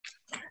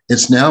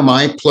It's now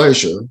my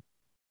pleasure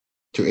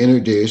to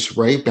introduce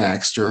Ray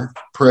Baxter,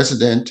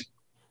 president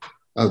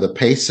of the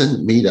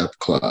Payson Meetup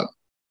Club.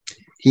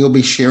 He'll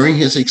be sharing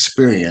his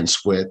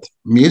experience with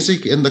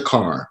music in the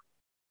car.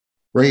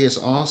 Ray is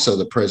also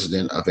the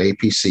president of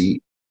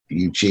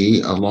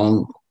APCUG,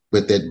 along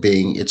with it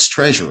being its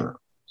treasurer.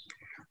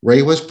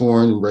 Ray was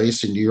born and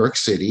raised in New York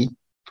City.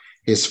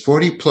 His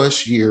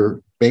 40-plus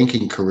year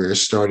banking career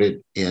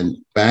started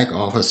in back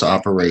office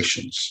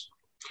operations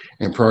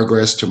and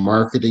progressed to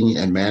marketing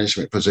and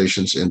management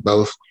positions in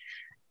both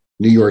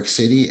New York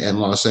City and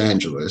Los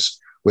Angeles,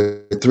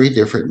 with 3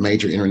 different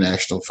major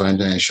international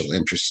financial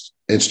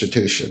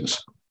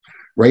institutions.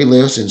 Ray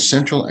lives in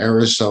central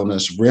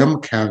Arizona's Rim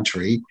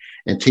Country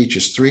and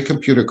teaches 3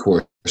 computer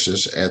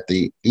courses at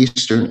the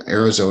Eastern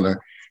Arizona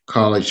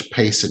College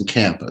Payson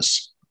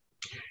campus.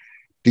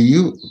 Do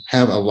you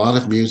have a lot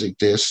of music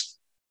discs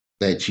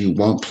that you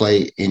won't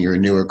play in your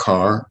newer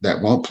car,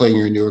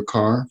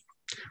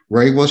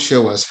 Ray will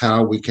show us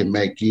how we can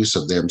make use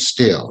of them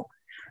still.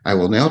 I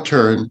will now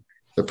turn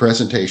the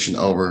presentation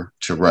over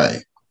to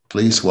Ray.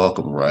 Please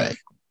welcome Ray.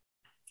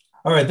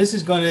 All right,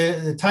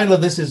 the title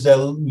of this is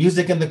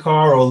Music in the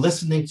Car, or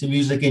Listening to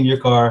Music in Your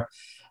Car.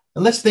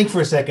 And let's think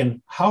for a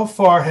second, how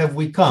far have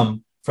we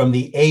come from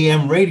the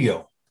AM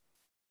radio?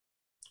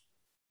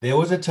 There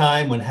was a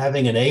time when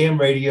having an AM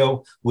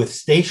radio with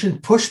station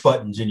push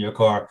buttons in your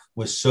car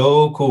was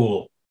so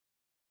cool.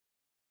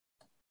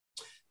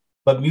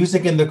 But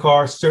music in the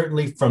car,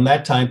 certainly from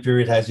that time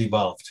period, has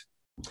evolved.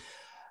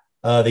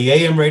 The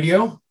AM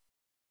radio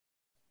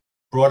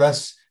brought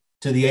us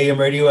to the AM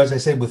radio, as I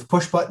said, with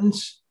push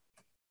buttons.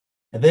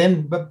 And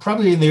then, but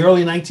probably in the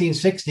early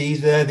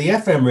 1960s, the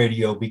FM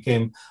radio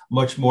became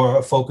much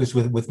more focused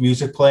with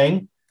music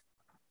playing.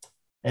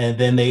 And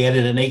then they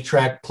added an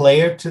 8-track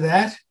player to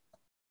that.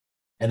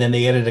 And then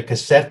they added a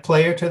cassette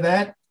player to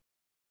that.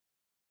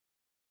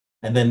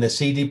 And then the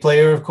CD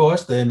player, of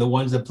course, then the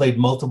ones that played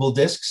multiple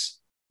discs.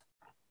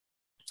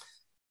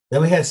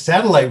 Then we had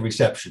satellite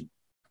reception.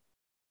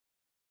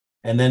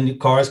 And then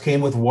cars came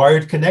with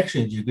wired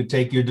connections. You could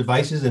take your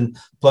devices and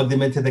plug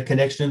them into the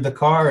connection of the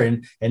car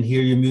and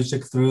hear your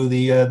music through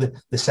the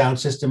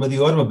sound system of the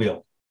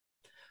automobile.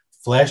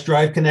 Flash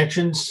drive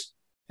connections,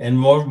 and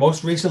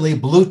most recently,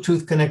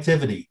 Bluetooth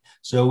connectivity.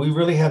 So we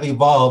really have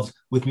evolved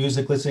with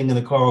music listening in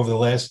the car over the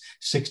last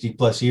 60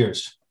 plus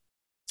years.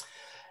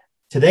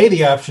 Today,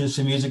 the options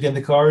for music in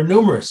the car are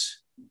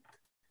numerous.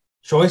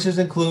 Choices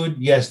include,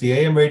 yes, the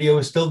AM radio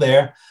is still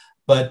there,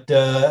 but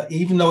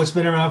even though it's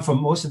been around for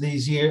most of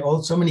these years,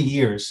 so many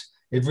years,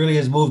 it really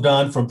has moved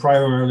on from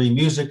primarily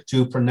music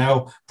to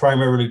now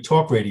primarily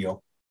talk radio.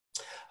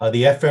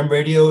 The FM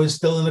radio is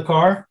still in the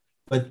car,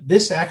 but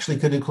this actually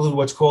could include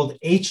what's called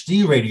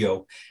HD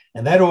radio,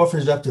 and that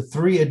offers up to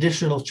 3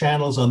 additional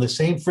channels on the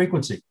same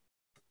frequency.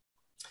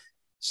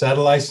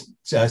 Satellite,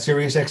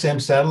 Sirius XM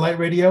satellite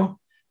radio,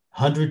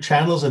 100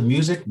 channels of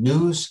music,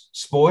 news,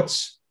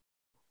 sports.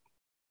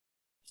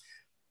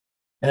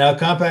 And our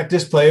compact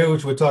disc player,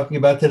 which we're talking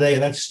about today,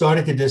 and that's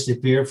starting to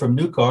disappear from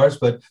new cars,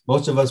 but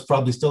most of us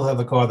probably still have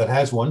a car that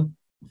has one.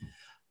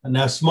 And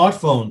now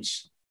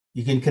smartphones,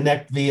 you can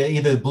connect via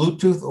either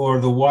Bluetooth or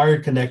the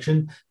wired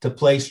connection to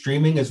play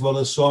streaming, as well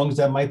as songs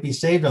that might be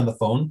saved on the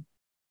phone.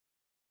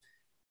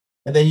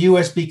 And then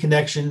USB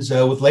connections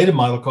with later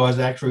model cars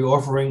actually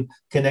offering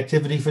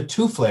connectivity for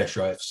 2 flash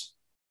drives.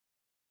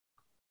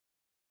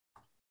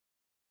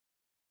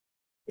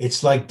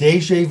 It's like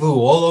deja vu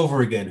all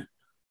over again.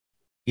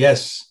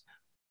 Yes.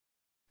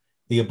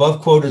 The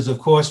above quote is, of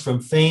course,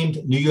 from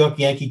famed New York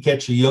Yankee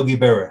catcher Yogi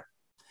Berra.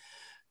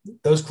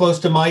 Those close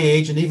to my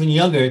age and even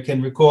younger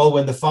can recall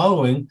when the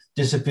following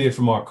disappeared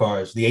from our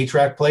cars: the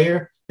 8-track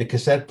player, the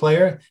cassette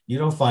player. You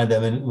don't find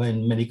them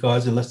in many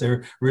cars unless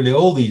they're really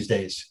old these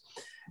days.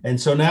 And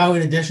so now,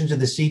 in addition to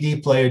the CD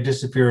player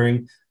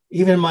disappearing,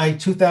 even my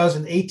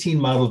 2018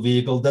 model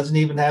vehicle doesn't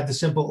even have the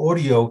simple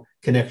audio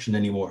connection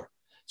anymore.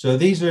 So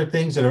these are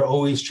things that are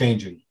always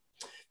changing.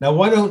 Now,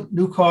 why don't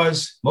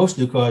most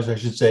new cars, I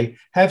should say,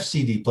 have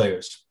CD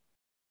players?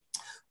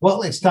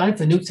 Well, it's time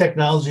for new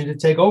technology to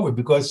take over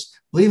because,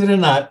 believe it or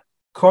not,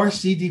 car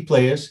CD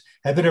players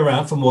have been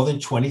around for more than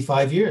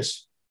 25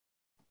 years.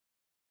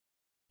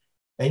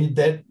 And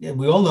that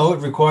we all know it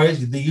requires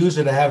the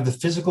user to have the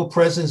physical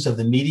presence of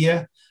the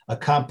media, a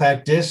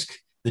compact disc,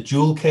 the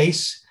jewel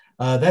case.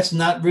 That's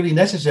not really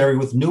necessary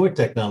with newer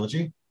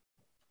technology.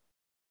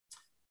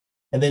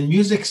 And then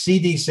music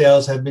CD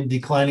sales have been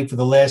declining for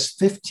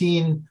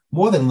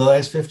more than the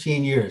last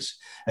 15 years,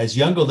 as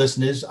younger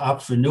listeners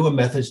opt for newer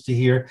methods to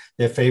hear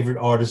their favorite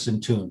artists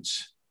and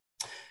tunes.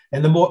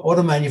 And the more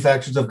auto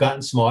manufacturers have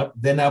gotten smart,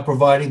 they're now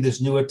providing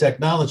this newer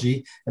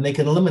technology, and they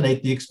can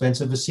eliminate the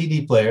expense of a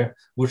CD player,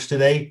 which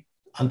today,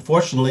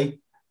 unfortunately,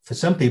 for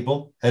some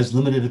people, has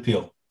limited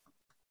appeal.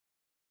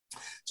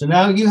 So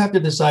now you have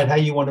to decide how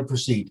you want to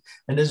proceed.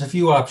 And there's a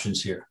few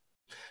options here.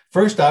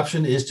 First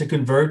option is to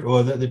convert,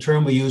 or the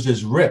term we use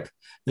is rip,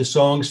 the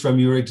songs from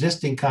your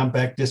existing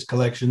compact disc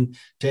collection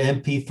to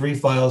MP3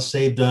 files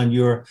saved on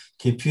your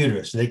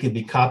computer. So they can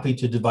be copied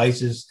to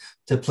devices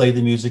to play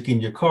the music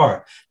in your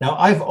car. Now,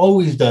 I've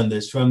always done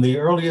this from the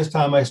earliest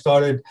time I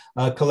started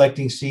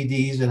collecting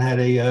CDs and had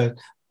a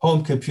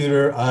home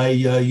computer. I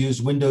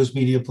used Windows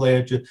Media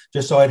Player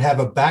just so I'd have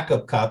a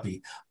backup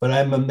copy. But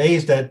I'm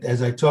amazed that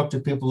as I talk to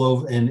people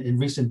over in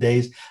recent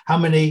days, how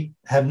many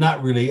have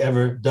not really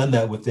ever done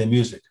that with their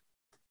music.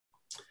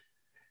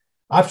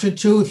 Option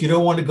 2, if you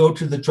don't want to go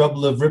to the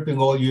trouble of ripping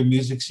all your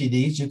music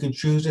CDs, you can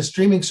choose a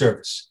streaming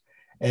service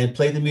and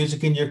play the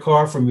music in your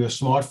car from your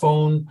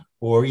smartphone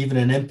or even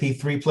an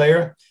MP3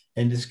 player.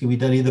 And this can be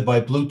done either by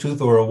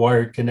Bluetooth or a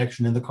wired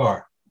connection in the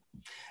car.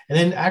 And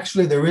then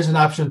actually there is an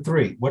option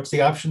 3. What's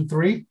the option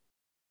 3?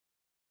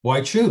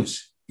 Why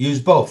choose? Use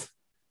both.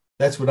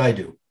 That's what I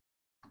do.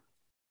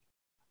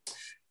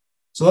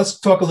 So let's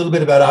talk a little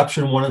bit about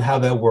option 1 and how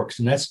that works.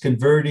 And that's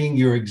converting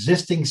your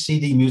existing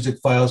CD music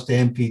files to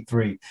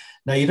MP3.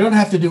 Now, you don't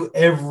have to do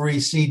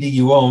every CD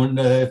you own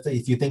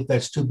if you think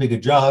that's too big a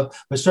job,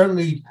 but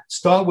certainly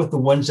start with the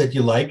ones that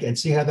you like and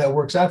see how that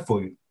works out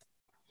for you.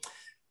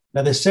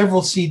 Now, there's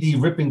several CD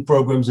ripping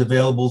programs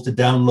available to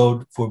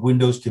download for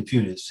Windows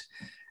computers.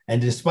 And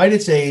despite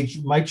its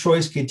age, my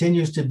choice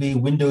continues to be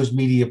Windows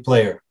Media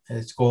Player. And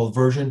it's called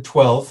version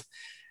 12.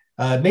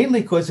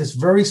 Mainly because it's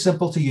very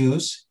simple to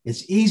use,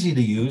 it's easy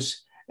to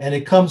use, and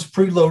it comes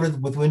preloaded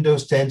with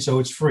Windows 10, so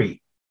it's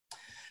free.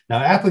 Now,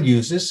 Apple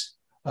users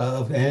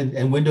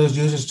and Windows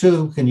users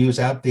too can use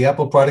the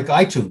Apple product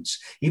iTunes.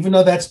 Even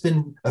though that's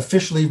been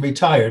officially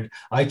retired,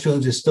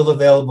 iTunes is still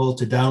available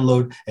to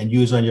download and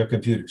use on your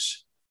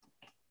computers.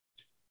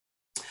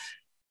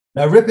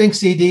 Now, ripping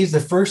CDs, the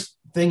first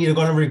thing you're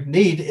going to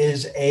need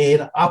is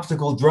an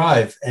optical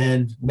drive,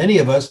 and many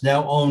of us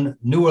now own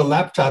newer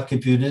laptop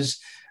computers.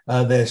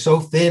 They're so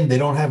thin, they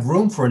don't have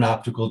room for an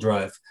optical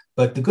drive.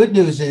 But the good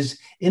news is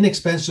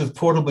inexpensive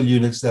portable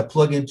units that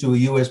plug into a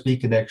USB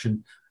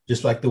connection,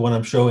 just like the one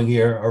I'm showing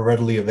here, are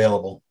readily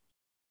available.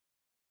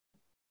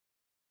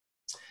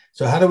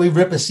 So how do we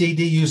rip a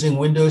CD using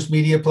Windows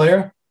Media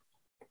Player?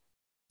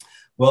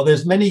 Well,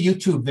 there's many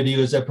YouTube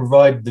videos that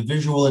provide the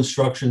visual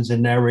instructions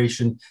and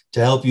narration to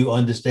help you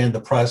understand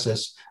the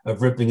process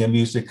of ripping a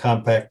music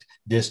compact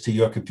disc to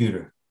your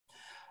computer.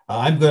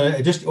 I'm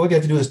going to all you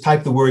have to do is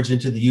type the words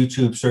into the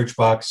YouTube search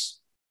box,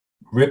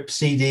 rip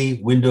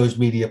CD, Windows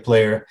Media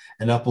Player,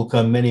 and up will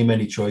come many,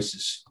 many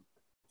choices.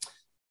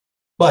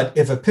 But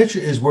if a picture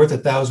is worth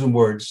 1,000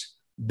 words,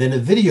 then a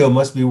video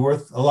must be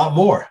worth a lot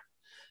more.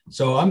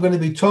 So I'm going to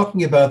be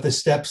talking about the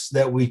steps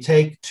that we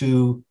take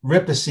to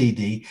rip a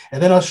CD,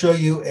 and then I'll show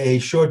you a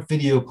short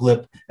video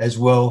clip as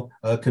well,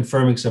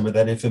 confirming some of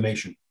that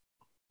information.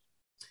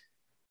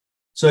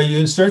 So you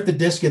insert the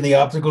disc in the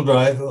optical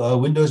drive.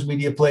 Windows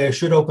Media Player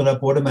should open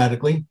up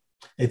automatically.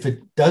 If it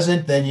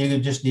doesn't, then you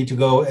just need to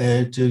go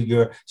to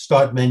your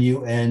start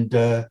menu and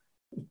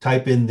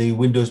type in the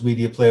Windows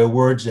Media Player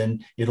words,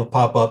 and it'll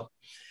pop up.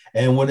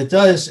 And when it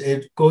does,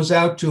 it goes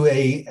out to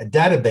a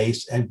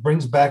database and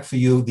brings back for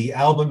you the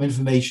album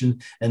information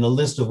and a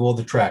list of all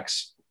the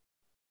tracks.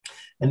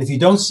 And if you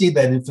don't see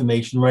that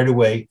information right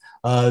away,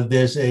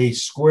 there's a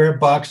square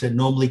box that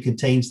normally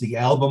contains the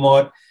album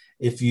art.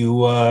 If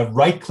you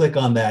right-click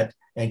on that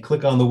and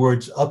click on the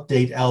words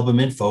Update Album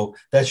Info,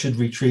 that should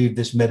retrieve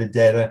this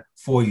metadata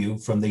for you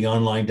from the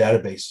online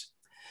database.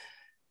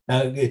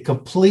 Now, it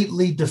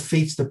completely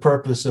defeats the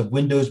purpose of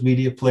Windows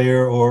Media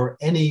Player or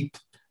any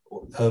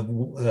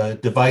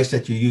device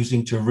that you're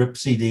using to rip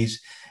CDs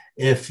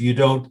if you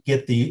don't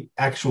get the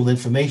actual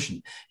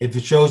information. If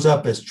it shows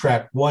up as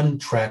track 1,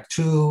 track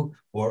 2,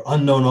 or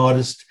unknown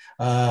artist,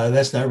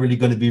 that's not really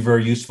going to be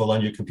very useful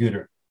on your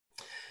computer.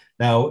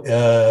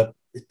 Now,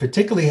 it's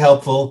particularly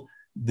helpful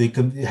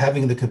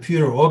having the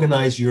computer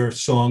organize your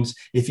songs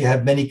if you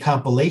have many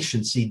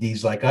compilation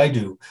CDs like I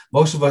do.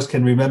 Most of us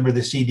can remember the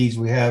CDs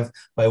we have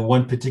by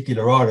one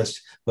particular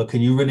artist, but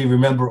can you really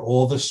remember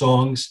all the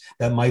songs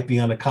that might be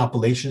on a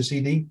compilation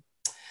CD?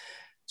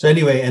 So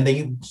anyway, and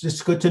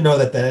it's good to know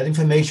that that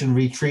information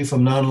retrieved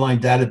from an online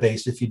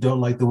database, if you don't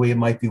like the way it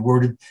might be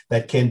worded,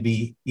 that can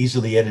be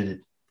easily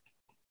edited.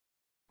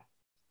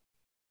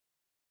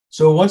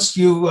 So once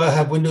you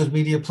have Windows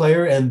Media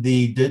Player and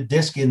the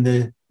disk in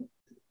the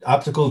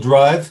optical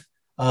drive,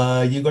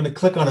 you're going to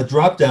click on a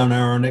drop-down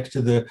arrow next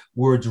to the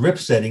words RIP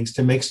settings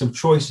to make some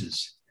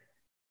choices.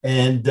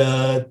 And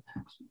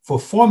for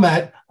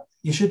format,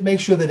 you should make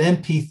sure that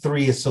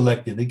MP3 is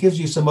selected. It gives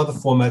you some other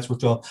formats,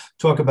 which I'll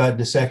talk about in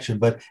this section,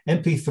 but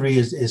MP3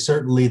 is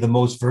certainly the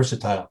most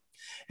versatile.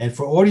 And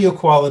for audio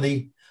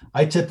quality,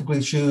 I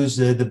typically choose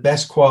the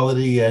best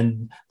quality,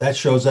 and that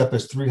shows up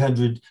as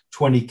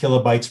 320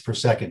 kilobytes per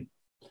second.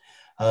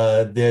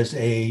 There's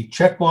a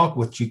check mark,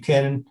 which you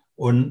can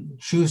or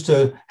choose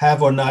to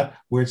have or not,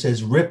 where it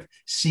says RIP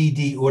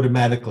CD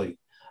automatically.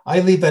 I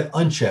leave that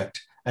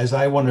unchecked, as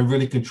I want to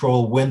really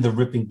control when the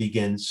ripping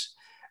begins.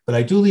 But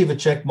I do leave a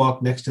check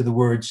mark next to the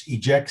words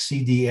eject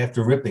CD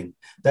after ripping.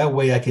 That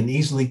way I can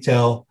easily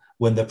tell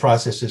when the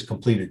process is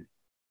completed.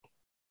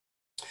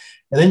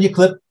 And then you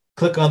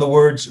click on the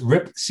words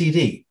RIP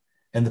CD,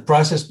 and the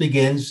process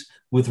begins,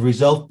 with the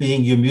result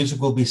being your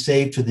music will be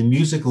saved to the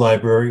music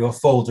library or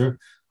folder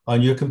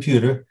on your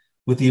computer,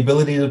 with the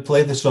ability to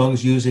play the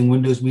songs using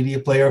Windows Media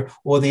Player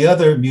or the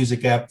other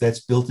music app that's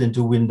built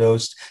into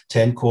Windows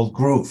 10 called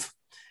Groove.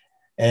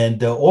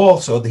 And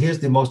also, here's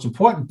the most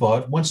important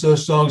part. Once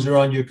those songs are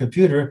on your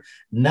computer,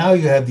 now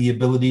you have the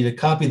ability to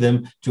copy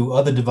them to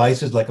other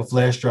devices like a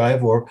flash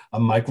drive or a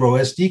micro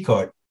SD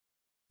card.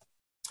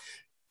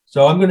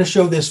 So I'm going to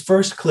show this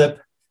first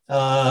clip,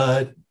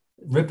 and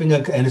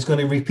it's going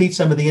to repeat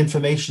some of the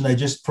information I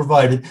just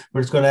provided, but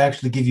it's going to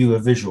actually give you a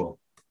visual.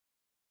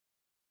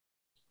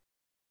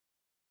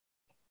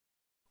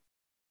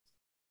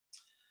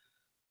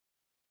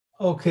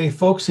 Okay,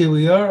 folks, here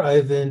we are.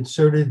 I've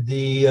inserted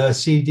the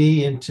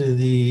CD into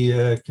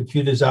the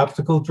computer's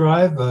optical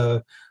drive.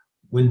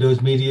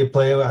 Windows Media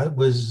Player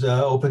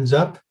opens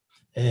up,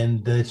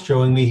 and it's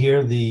showing me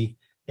here The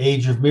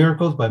Age of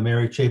Miracles by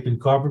Mary Chapin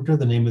Carpenter,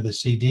 the name of the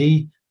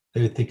CD.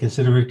 They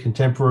consider it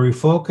contemporary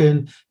folk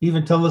and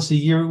even tell us the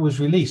year it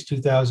was released,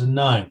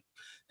 2009.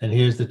 And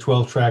here's the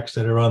 12 tracks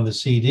that are on the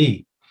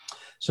CD.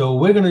 So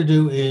what we're going to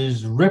do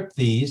is rip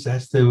these.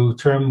 That's the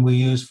term we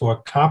use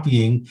for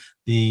copying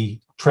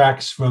the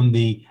tracks from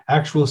the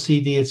actual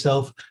CD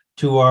itself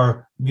to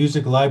our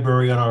music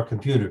library on our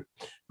computer.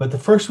 But the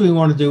first thing we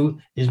want to do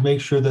is make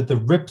sure that the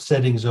rip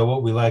settings are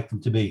what we like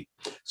them to be.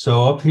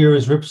 So up here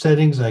is rip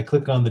settings. I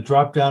click on the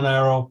drop-down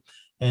arrow,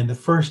 and the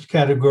first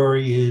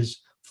category is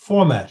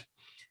format.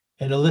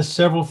 And it lists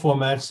several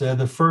formats.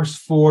 The first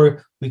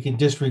four we can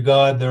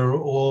disregard. They're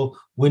all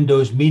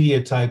Windows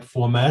Media type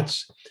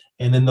formats.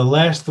 And then the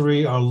last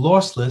three are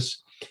lossless.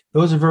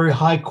 Those are very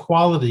high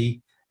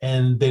quality,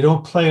 and they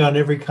don't play on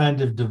every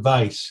kind of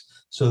device.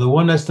 So the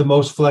one that's the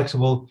most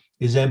flexible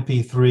is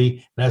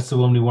MP3. That's the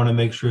one we want to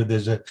make sure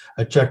there's a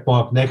check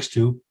mark next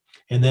to.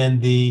 And then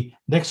the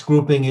next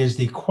grouping is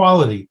the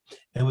quality.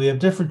 And we have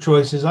different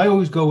choices. I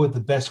always go with the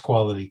best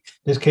quality. In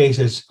this case,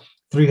 it's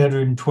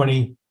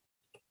 320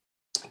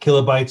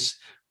 kilobytes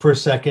per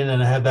second,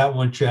 and I have that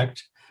one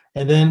checked.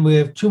 And then we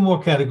have two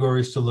more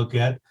categories to look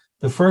at.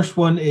 The first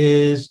one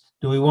is,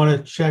 do we want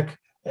to check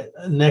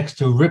next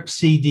to rip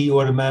CD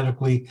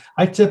automatically?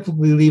 I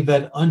typically leave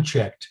that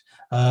unchecked.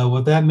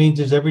 What that means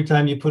is every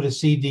time you put a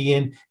CD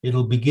in,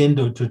 it'll begin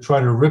to try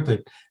to rip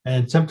it.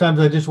 And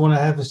sometimes I just want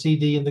to have a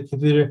CD in the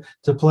computer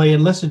to play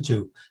and listen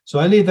to. So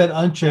I leave that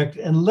unchecked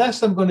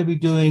unless I'm going to be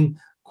doing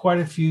quite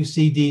a few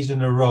CDs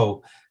in a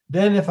row.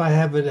 Then if I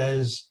have it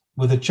as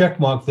with a check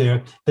mark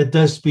there, that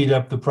does speed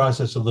up the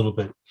process a little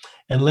bit.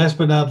 And last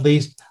but not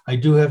least, I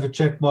do have a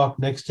check mark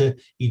next to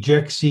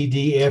eject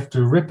CD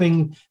after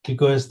ripping,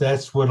 because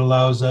that's what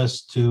allows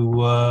us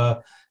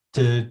to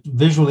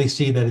visually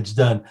see that it's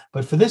done.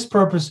 But for this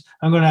purpose,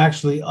 I'm going to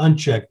actually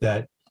uncheck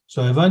that.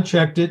 So I've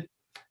unchecked it,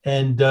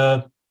 and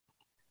now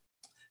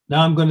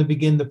I'm going to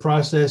begin the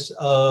process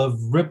of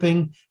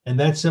ripping, and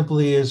that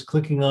simply is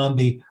clicking on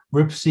the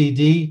Rip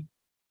CD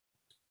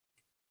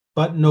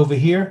button over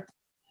here.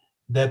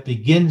 That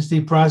begins the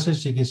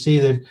process. You can see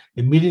that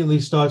immediately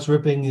starts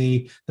ripping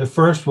the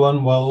first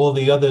one while all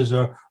the others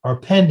are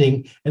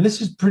pending. And this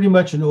is pretty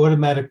much an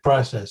automatic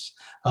process.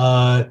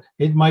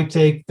 It might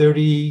take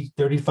 30,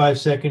 35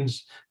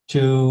 seconds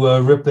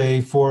to rip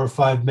a 4 or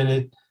 5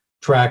 minute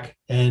track,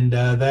 and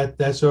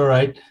that's all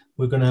right.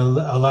 We're going to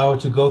allow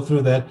it to go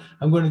through that.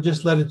 I'm going to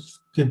just let it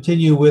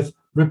continue with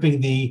ripping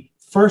the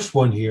first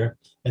one here.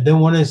 And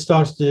then when it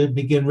starts to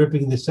begin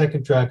ripping the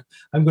second track,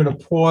 I'm going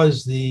to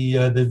pause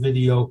the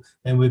video,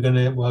 and we're going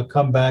to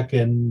come back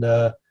and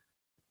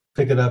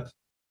pick it up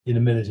in a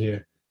minute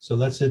here. So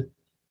let's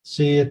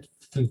see it.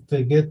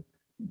 They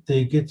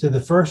get to the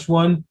first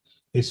one.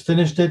 It's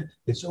finished it.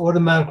 It's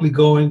automatically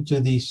going to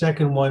the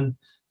second one.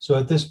 So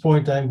at this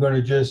point, I'm going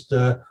to just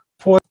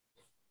pause.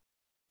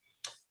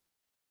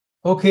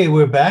 Okay,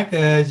 we're back.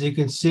 As you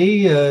can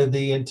see,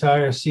 the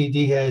entire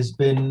CD has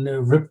been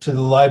ripped to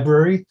the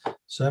library.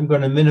 So I'm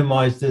going to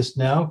minimize this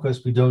now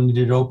because we don't need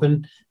it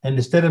open. And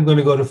instead, I'm going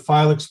to go to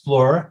File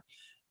Explorer,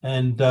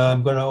 and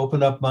I'm going to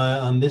open up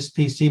on this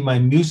PC, my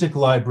music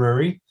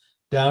library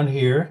down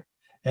here.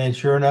 And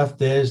sure enough,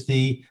 there's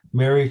the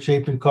Mary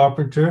Chapin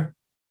Carpenter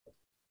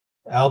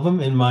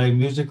album in my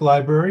music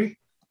library.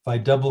 If I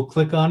double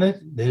click on it,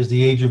 there's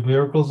The Age of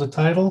Miracles, the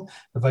title.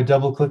 If I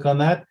double click on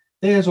that,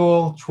 there's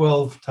all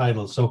 12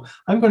 titles. So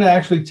I'm going to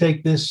actually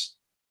take this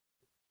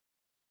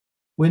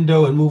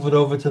window and move it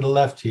over to the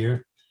left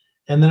here.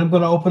 And then I'm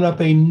going to open up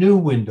a new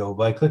window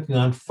by clicking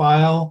on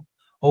File,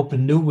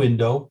 Open New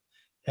Window.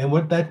 And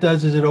what that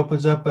does is it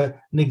opens up an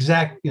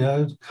exact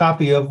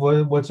copy of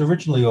what's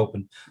originally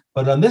open.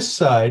 But on this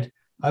side,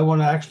 I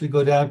want to actually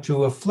go down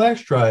to a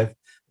flash drive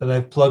that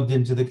I've plugged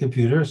into the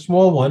computer, a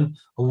small one,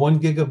 a 1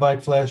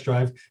 gigabyte flash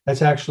drive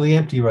that's actually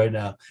empty right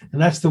now.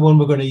 And that's the one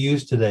we're going to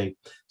use today.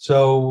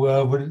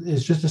 So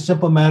it's just a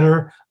simple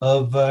matter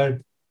of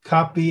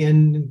copy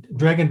and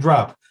drag and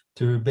drop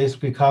to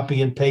basically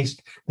copy and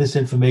paste this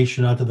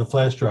information onto the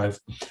flash drive.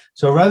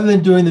 So rather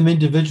than doing them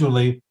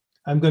individually,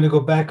 I'm going to go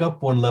back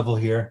up one level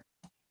here,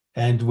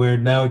 and where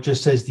now it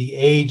just says The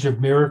Age of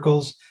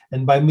Miracles.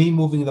 And by me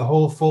moving the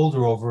whole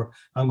folder over,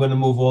 I'm going to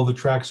move all the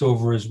tracks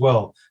over as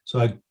well. So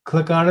I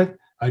click on it,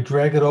 I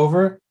drag it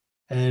over,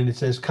 and it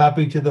says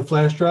copy to the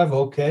flash drive.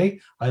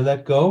 Okay, I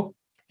let go,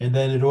 and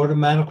then it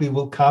automatically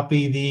will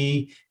copy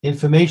the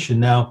information.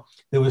 Now,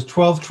 there was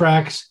 12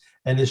 tracks,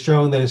 and it's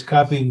showing that it's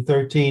copying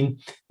 13.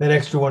 That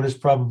extra one is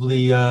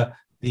probably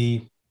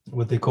the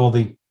what they call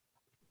the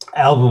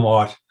album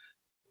art.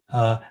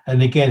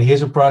 And again,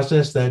 here's a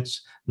process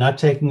that's not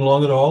taking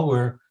long at all.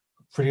 We're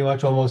pretty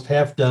much almost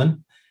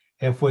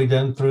halfway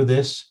done through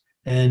this.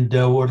 And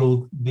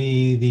what'll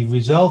be the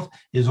result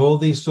is all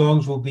these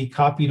songs will be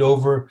copied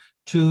over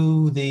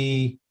to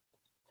the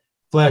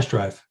flash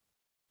drive.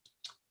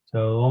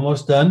 So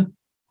almost done.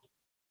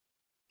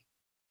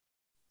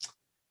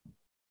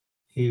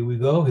 Here we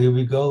go. Here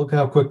we go. Look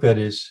how quick that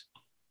is.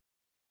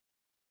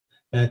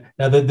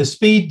 Now, the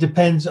speed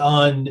depends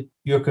on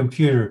your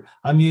computer.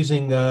 I'm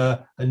using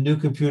a new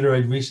computer I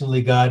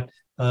recently got.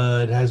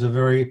 It has a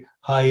very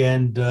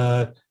high-end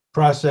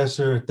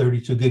processor,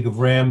 32 gig of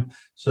RAM.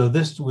 So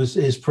this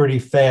is pretty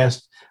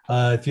fast.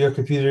 If your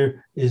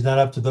computer is not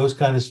up to those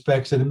kind of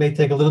specs, and it may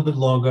take a little bit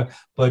longer,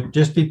 but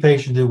just be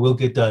patient, it will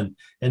get done.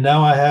 And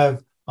now I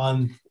have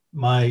on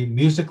my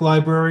music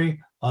library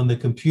on the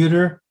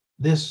computer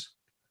this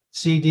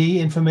CD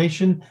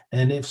information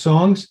and if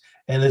songs,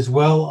 and as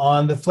well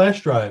on the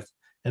flash drive.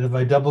 And if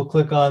I double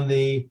click on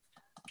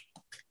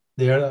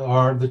there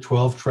are the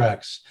 12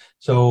 tracks.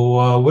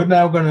 So we're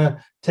now going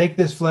to take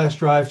this flash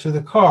drive to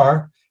the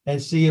car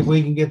and see if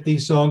we can get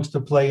these songs to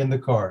play in the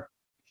car.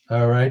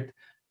 All right,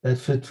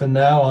 that's it for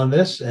now on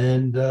this.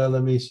 And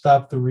let me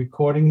stop the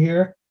recording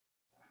here.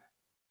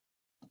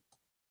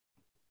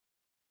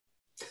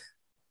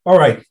 All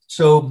right,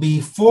 so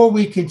before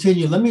we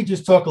continue, let me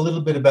just talk a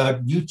little bit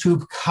about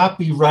YouTube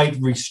copyright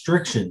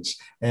restrictions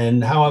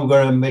and how I'm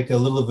going to make a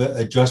little bit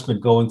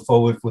adjustment going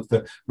forward with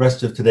the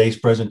rest of today's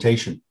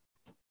presentation.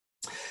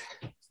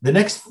 The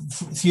next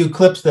few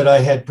clips that I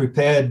had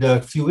prepared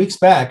a few weeks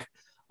back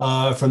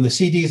from the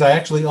CDs I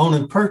actually own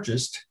and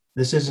purchased.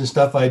 This isn't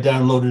stuff I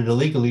downloaded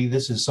illegally.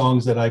 This is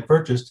songs that I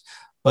purchased.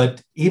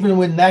 But even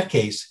in that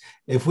case,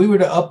 if we were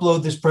to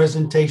upload this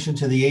presentation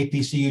to the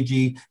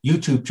APCUG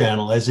YouTube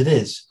channel as it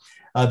is,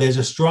 there's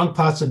a strong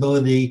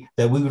possibility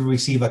that we would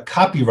receive a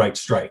copyright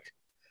strike.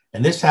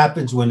 And this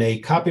happens when a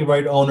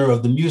copyright owner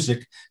of the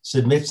music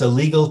submits a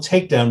legal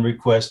takedown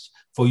request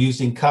for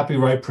using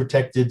copyright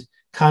protected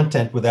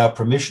content without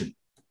permission.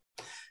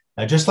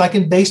 Now, just like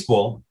in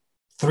baseball,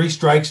 3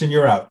 strikes and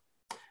you're out,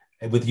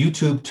 with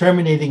YouTube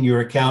terminating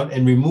your account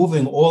and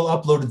removing all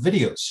uploaded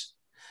videos.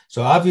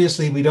 So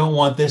obviously we don't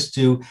want this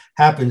to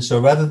happen. So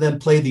rather than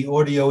play the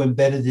audio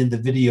embedded in the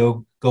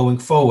video going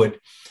forward,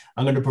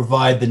 I'm going to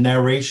provide the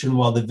narration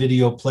while the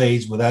video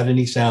plays without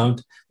any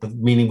sound,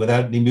 meaning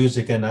without any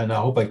music. And I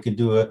hope I can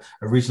do a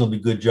reasonably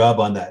good job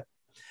on that.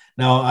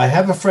 Now, I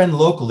have a friend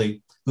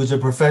locally who's a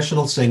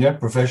professional singer,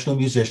 professional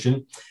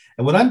musician.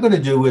 And what I'm going to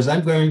do is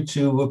I'm going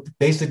to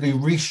basically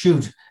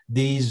reshoot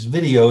these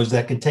videos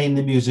that contain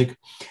the music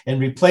and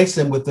replace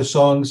them with the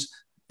songs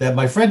that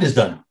my friend has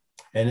done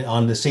and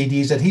on the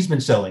CDs that he's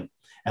been selling.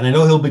 And I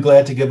know he'll be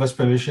glad to give us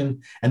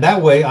permission. And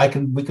that way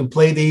we can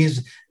play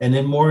these. And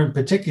then more in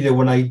particular,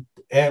 when I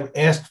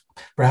asked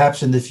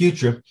perhaps in the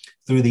future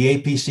through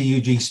the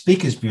APCUG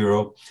Speakers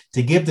Bureau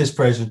to give this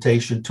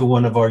presentation to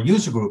one of our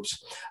user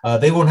groups,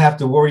 they won't have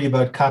to worry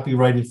about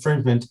copyright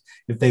infringement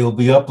if they will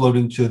be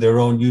uploading to their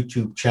own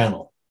YouTube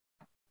channel.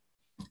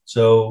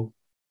 So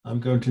I'm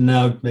going to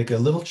now make a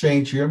little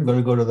change here. I'm going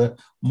to go to the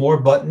More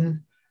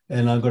button,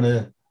 and I'm going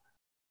to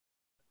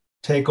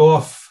take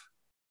off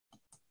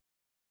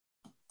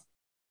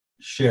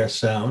Share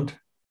Sound,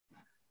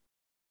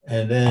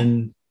 and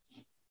then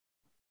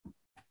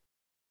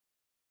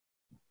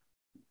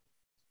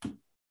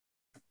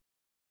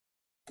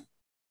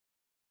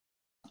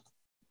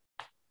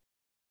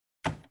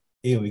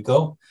here we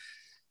go.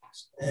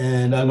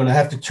 And I'm going to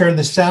have to turn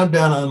the sound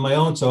down on my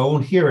own so I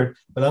won't hear it,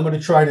 but I'm going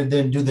to try to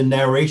then do the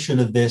narration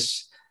of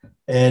this.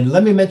 And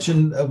let me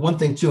mention one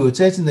thing too. It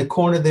says in the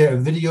corner there, a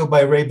video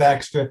by Ray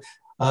Baxter.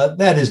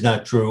 That is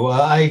not true.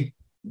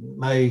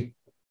 My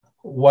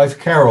wife,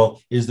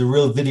 Carol, is the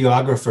real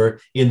videographer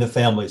in the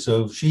family.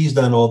 So she's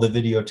done all the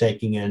video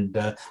taking and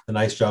the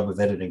nice job of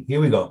editing. Here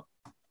we go.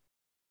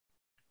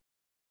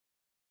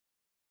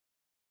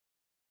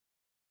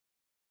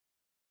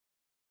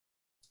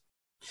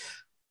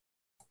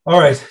 All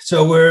right,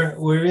 so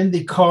we're in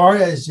the car.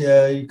 As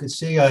you can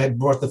see, I had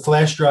brought the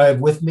flash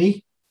drive with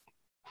me.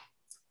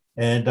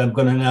 And I'm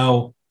going to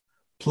now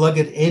plug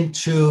it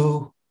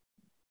into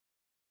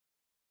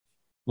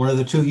one of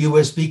the 2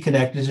 USB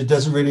connectors. It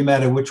doesn't really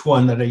matter which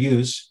one that I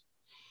use.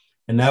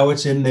 And now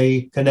it's in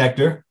the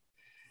connector.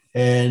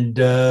 And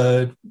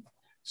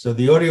so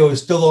the audio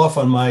is still off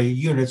on my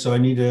unit, so I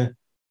need to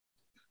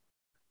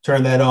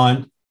turn that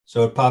on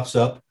so it pops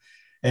up.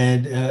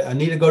 And I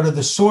need to go to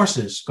the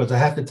sources because I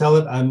have to tell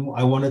it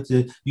I wanted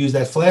to use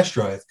that flash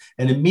drive.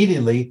 And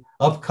immediately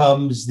up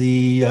comes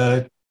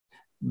the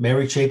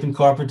Mary Chapin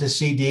Carpenter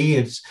CD.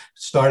 It's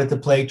started to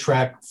play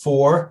track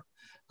 4.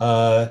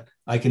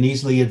 I can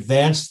easily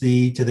advance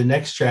to the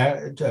next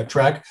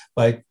track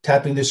by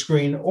tapping the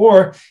screen,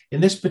 or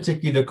in this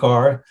particular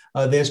car,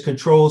 there's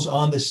controls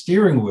on the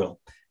steering wheel.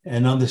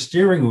 And on the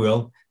steering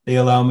wheel, they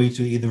allow me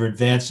to either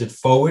advance it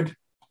forward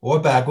or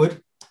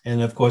backward.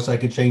 And of course, I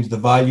can change the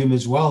volume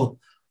as well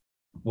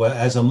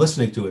as I'm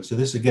listening to it. So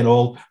this, again,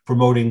 all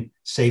promoting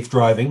safe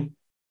driving.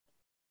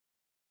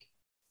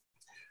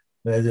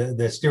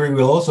 The steering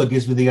wheel also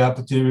gives me the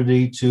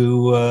opportunity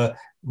to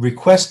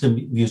request the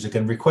music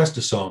and request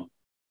a song.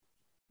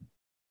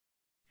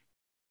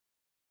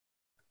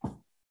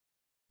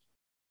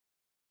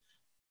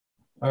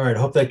 All right, I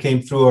hope that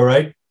came through all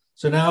right.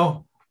 So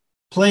now,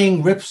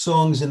 playing RIP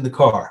songs in the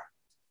car.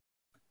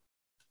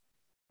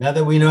 Now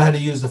that we know how to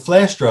use the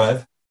flash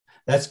drive,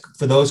 that's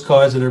for those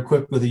cars that are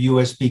equipped with a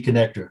USB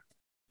connector.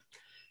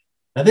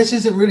 Now, this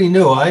isn't really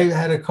new. I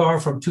had a car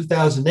from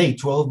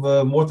 2008,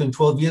 more than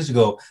 12 years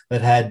ago,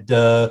 that had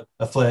the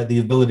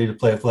ability to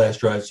play a flash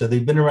drive. So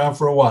they've been around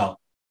for a while.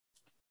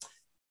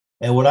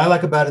 And what I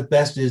like about it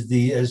best is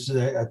as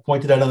I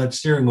pointed out on that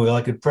steering wheel,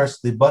 I could press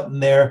the button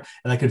there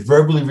and I could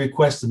verbally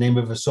request the name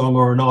of a song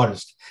or an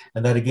artist.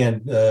 And that,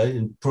 again,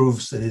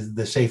 improves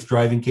the safe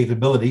driving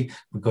capability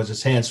because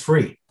it's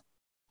hands-free.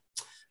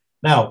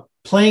 Now,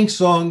 playing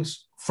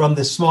songs from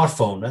the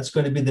smartphone. That's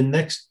going to be the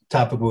next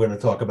topic we're going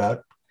to talk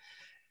about.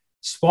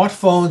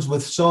 Smartphones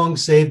with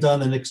songs saved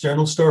on an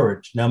external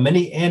storage. Now,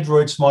 many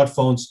Android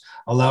smartphones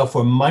allow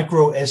for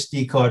micro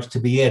SD cards to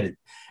be added.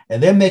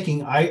 And they're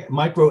making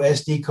micro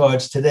SD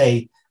cards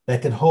today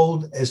that can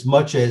hold as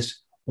much as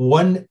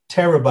 1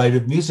 terabyte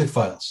of music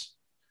files.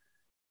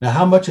 Now,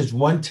 how much is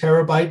 1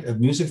 terabyte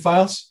of music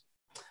files?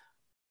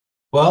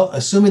 Well,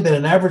 assuming that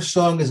an average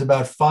song is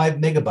about 5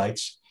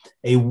 megabytes,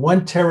 a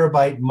 1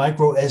 terabyte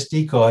micro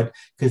SD card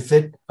could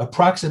fit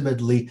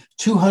approximately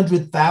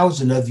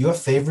 200,000 of your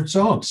favorite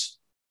songs.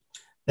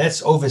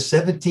 That's over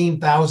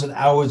 17,000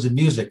 hours of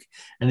music.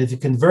 And if you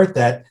convert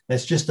that,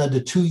 that's just under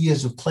 2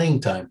 years of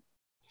playing time.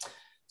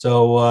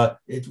 So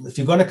if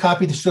you're going to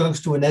copy the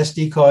songs to an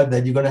SD card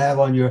that you're going to have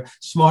on your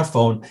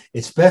smartphone,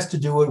 it's best to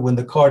do it when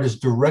the card is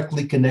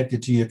directly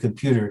connected to your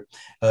computer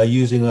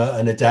using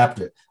an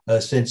adapter,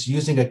 since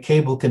using a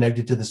cable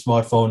connected to the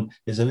smartphone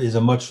is a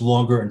much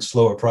longer and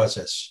slower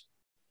process.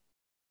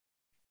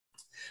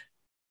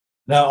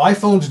 Now,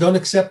 iPhones don't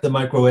accept the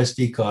micro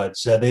SD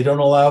cards. They don't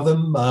allow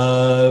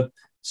them.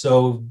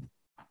 So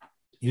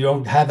you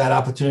don't have that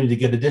opportunity to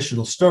get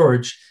additional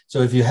storage.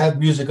 So if you have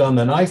music on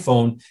an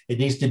iPhone, it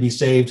needs to be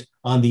saved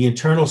on the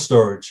internal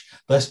storage,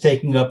 thus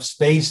taking up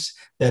space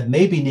that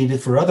may be needed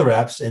for other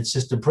apps and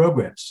system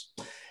programs.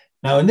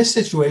 Now, in this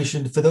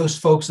situation, for those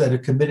folks that are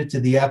committed to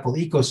the Apple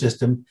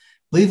ecosystem,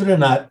 believe it or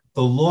not,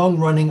 the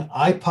long-running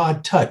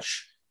iPod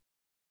Touch,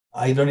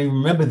 I don't even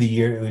remember the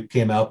year it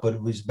came out, but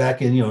it was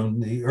back in, in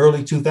the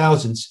early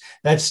 2000s.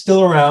 That's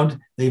still around.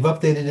 They've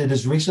updated it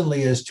as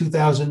recently as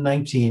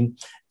 2019.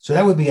 So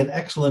that would be an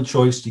excellent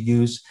choice to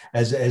use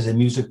as a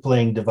music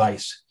playing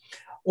device.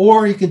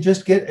 Or you can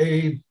just get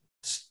a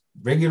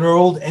regular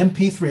old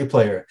MP3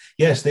 player.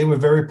 Yes, they were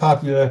very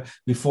popular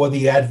before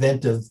the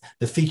advent of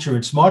the feature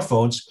in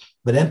smartphones,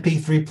 but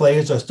MP3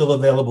 players are still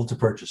available to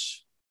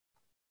purchase.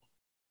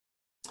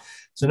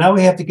 So now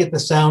we have to get the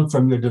sound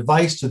from your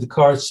device to the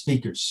car's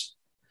speakers.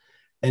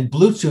 And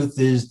Bluetooth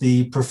is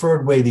the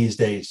preferred way these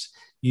days.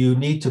 You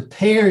need to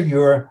pair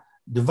your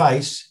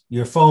device,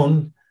 your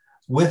phone,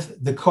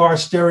 with the car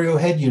stereo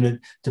head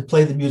unit to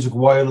play the music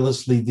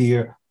wirelessly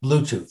via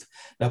Bluetooth.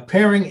 Now,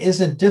 pairing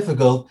isn't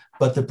difficult,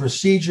 but the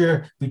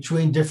procedure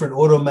between different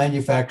auto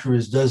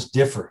manufacturers does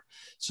differ.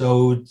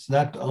 So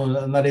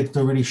I'm not able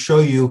to really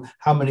show you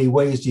how many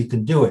ways you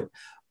can do it.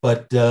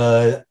 But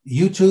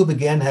YouTube,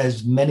 again,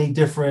 has many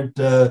different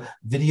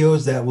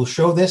videos that will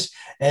show this.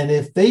 And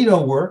if they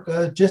don't work,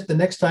 just the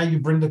next time you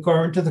bring the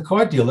car into the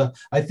car dealer,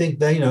 I think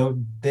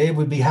they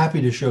would be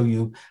happy to show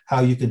you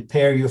how you can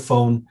pair your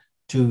phone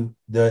to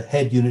the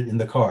head unit in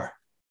the car.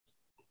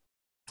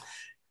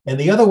 And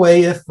the other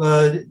way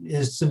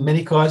is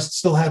many cars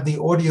still have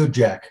the audio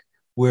jack,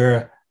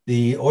 where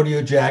the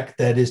audio jack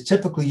that is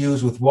typically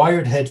used with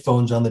wired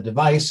headphones on the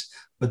device,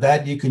 but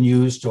that you can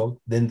use to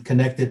then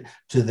connect it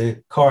to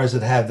the cars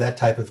that have that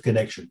type of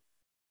connection.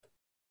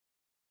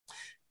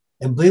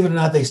 And believe it or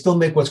not, they still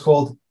make what's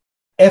called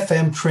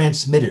FM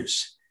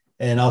transmitters.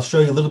 And I'll show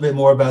you a little bit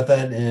more about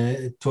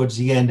that towards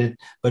the end.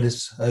 But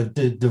it's a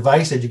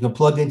device that you can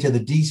plug into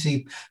the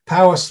DC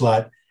power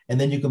slot, and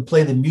then you can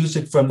play the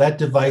music from that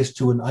device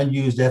to an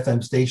unused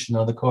FM station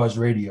on the car's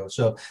radio.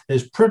 So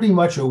there's pretty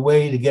much a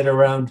way to get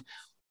around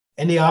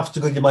any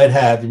obstacle you might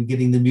have in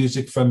getting the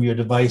music from your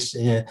device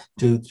to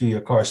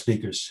your car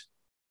speakers.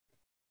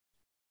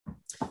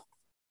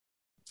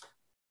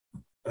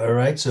 All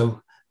right,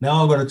 so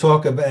now I'm going to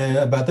talk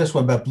about this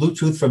one, about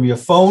Bluetooth from your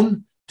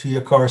phone to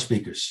your car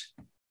speakers.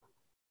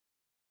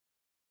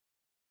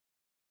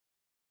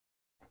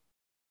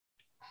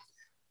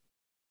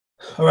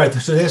 All right,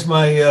 so there's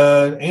my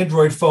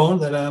Android phone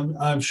that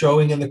I'm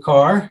showing in the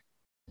car,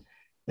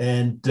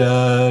 and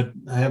I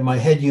have my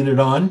head unit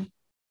on,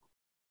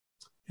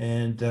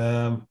 and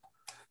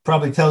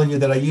probably telling you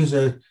that I use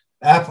a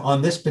app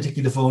on this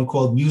particular phone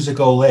called Music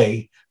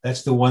Olay.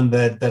 That's the one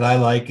that I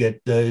like.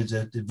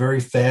 It's very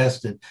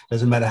fast. It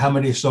doesn't matter how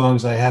many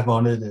songs I have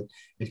on it.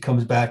 It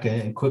comes back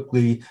and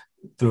quickly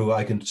through.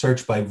 I can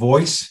search by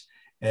voice,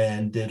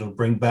 and it'll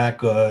bring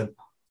back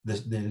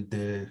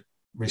the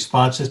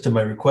responses to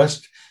my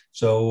request.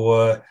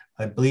 So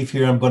I believe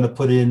here I'm going to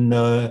put in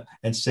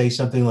and say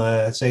something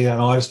like, say an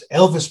artist,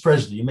 Elvis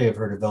Presley. You may have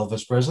heard of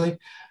Elvis Presley.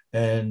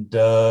 And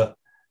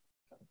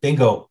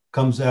bingo,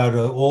 comes out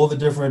all the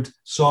different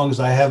songs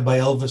I have by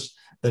Elvis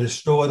that are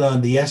stored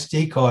on the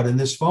SD card in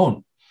this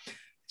phone.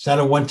 It's not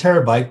a 1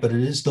 terabyte, but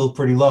it is still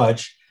pretty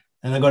large.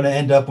 And I'm going to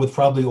end up with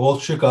probably All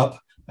Shook Up.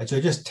 So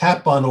I just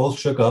tap on All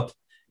Shook Up.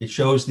 It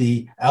shows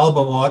the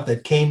album art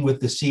that came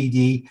with the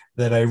CD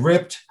that I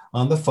ripped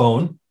on the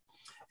phone.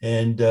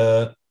 And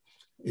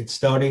it's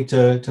starting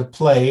to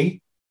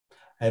play,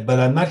 but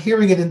I'm not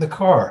hearing it in the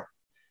car.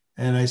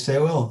 And I say,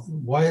 well,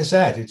 why is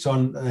that? It's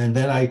on. And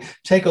then I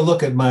take a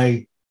look at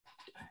my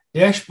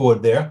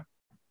dashboard there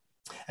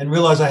and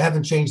realize I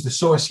haven't changed the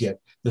source yet.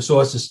 The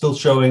source is still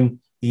showing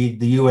the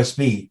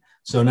USB.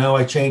 So now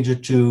I change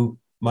it to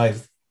my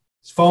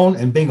phone,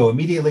 and bingo,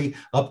 immediately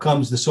up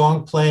comes the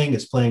song playing.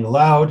 It's playing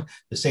loud.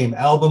 The same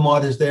album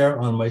art is there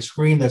on my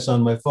screen that's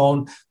on my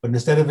phone. But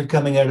instead of it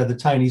coming out of the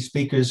tiny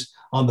speakers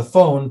on the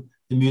phone,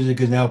 the music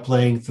is now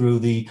playing through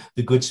the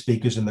good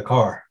speakers in the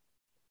car.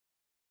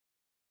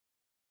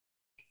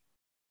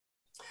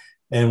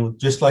 And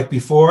just like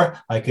before,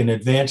 I can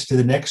advance to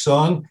the next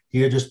song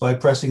here just by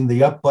pressing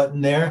the up button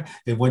there.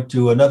 It went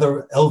to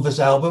another Elvis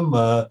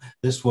album.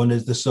 This one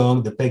is the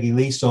song, the Peggy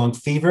Lee song,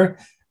 Fever.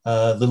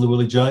 Little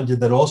Willie John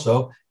did that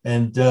also.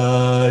 And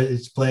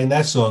it's playing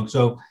that song.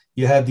 So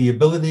you have the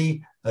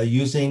ability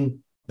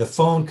using the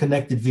phone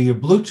connected via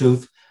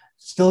Bluetooth,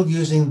 still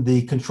using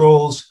the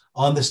controls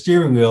on the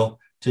steering wheel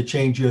to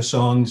change your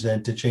songs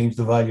and to change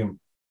the volume.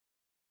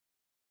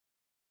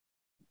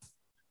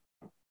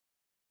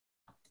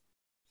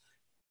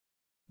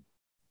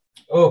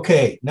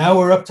 Okay, now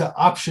we're up to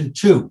option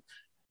 2.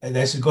 And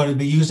this is going to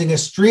be using a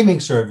streaming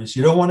service.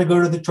 You don't want to go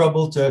to the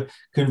trouble to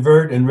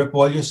convert and rip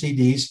all your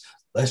CDs.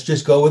 Let's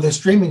just go with a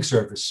streaming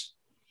service.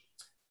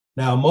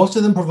 Now, most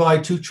of them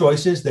provide 2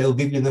 choices. They'll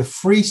give you the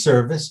free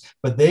service,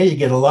 but there you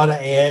get a lot of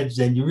ads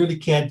and you really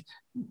can't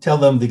tell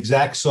them the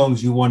exact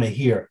songs you want to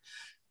hear.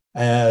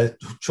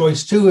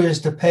 Choice 2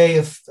 is to pay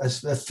a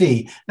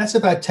fee. That's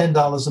about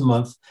 $10 a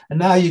month. And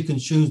now you can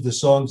choose the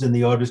songs and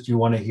the artist you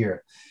want to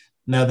hear.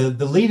 Now,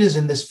 the leaders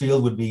in this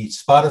field would be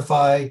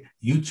Spotify,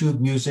 YouTube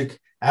Music,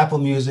 Apple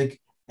Music,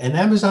 and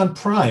Amazon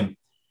Prime.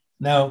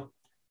 Now,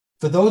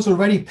 for those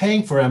already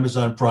paying for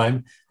Amazon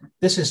Prime,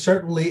 this is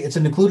certainly, it's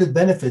an included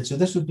benefit. So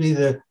this would be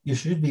you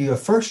should be a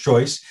first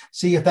choice.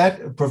 See if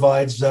that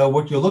provides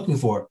what you're looking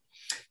for.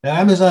 Now,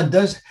 Amazon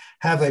does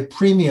have a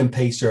premium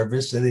pay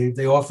service.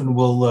 They often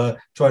will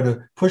try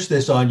to push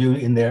this on you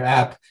in their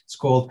app. It's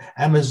called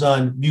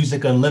Amazon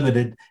Music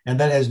Unlimited, and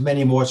that has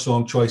many more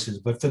song choices.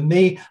 But for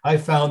me, I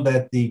found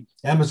that the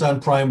Amazon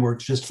Prime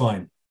works just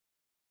fine.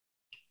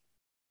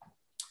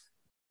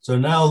 So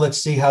now let's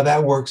see how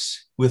that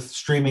works with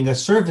streaming a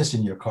service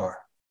in your car.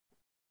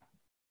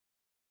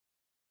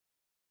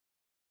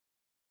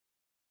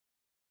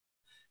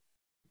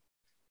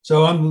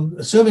 So I'm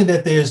assuming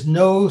that there's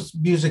no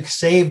music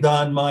saved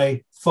on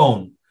my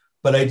phone,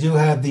 but I do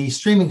have the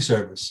streaming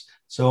service.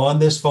 So on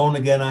this phone,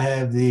 again, I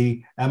have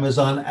the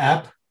Amazon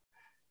app,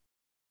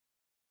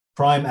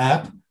 Prime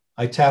app.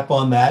 I tap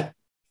on that.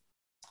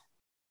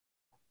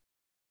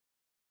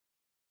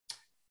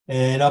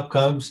 And up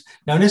comes.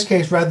 Now, in this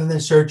case, rather than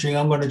searching,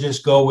 I'm going to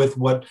just go with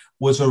what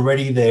was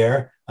already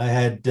there. I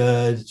had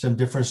some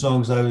different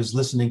songs I was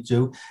listening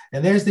to.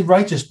 And there's the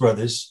Righteous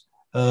Brothers.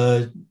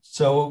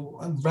 So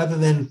rather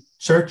than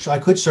search, I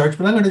could search,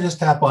 but I'm going to just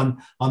tap on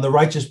the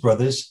Righteous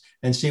Brothers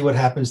and see what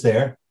happens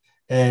there.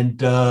 And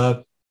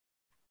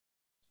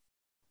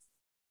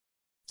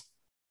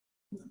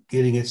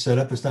getting it set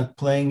up. It's not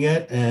playing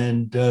yet.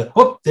 And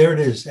oh, there it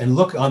is. And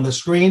look on the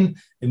screen,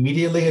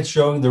 immediately it's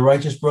showing the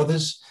Righteous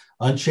Brothers.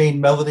 Unchained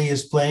Melody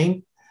is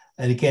playing.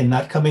 And again,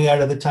 not coming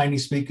out of the tiny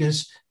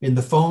speakers in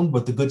the phone,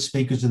 but the good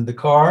speakers in the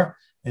car.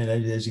 And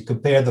as you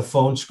compare the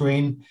phone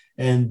screen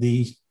and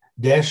the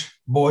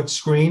dashboard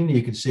screen,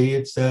 you can see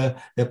it's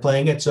they're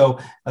playing it. So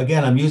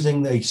again, I'm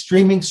using a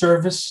streaming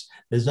service.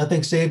 There's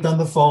nothing saved on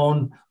the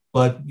phone,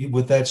 but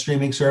with that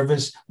streaming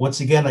service, once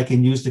again, I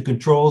can use the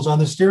controls on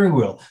the steering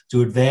wheel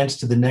to advance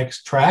to the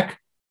next track.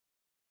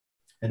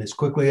 And as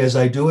quickly as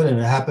I do it, and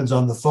it happens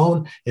on the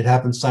phone, it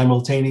happens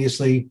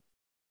simultaneously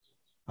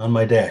on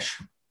my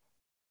dash.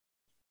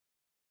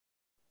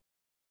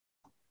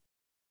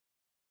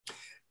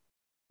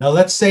 Now,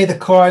 let's say the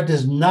car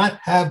does not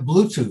have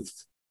Bluetooth.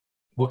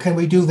 What can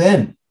we do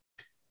then?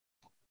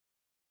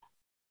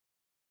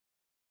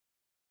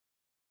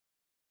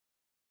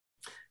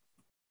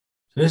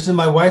 So this is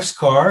my wife's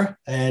car,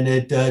 and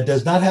it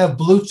does not have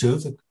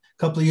Bluetooth, a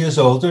couple of years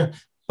older.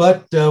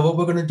 But what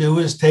we're going to do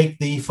is take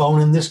the phone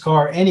in this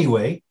car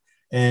anyway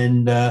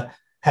and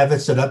have it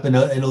set up in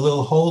a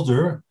little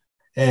holder.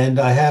 and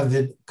I have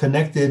it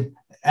connected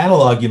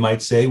analog, you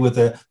might say, with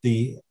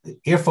the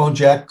earphone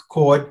jack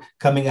cord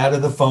coming out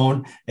of the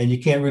phone, and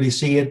you can't really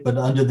see it, but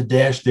under the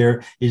dash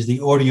there is the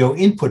audio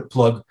input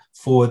plug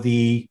for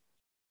the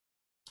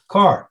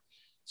car.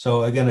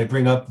 So again, I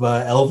bring up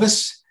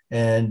Elvis,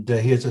 and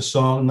here's a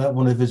song,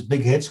 one of his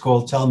big hits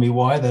called "Tell Me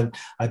Why" that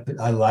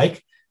I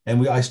like,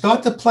 and I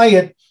start to play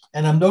it,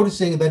 and I'm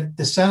noticing that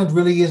the sound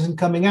really isn't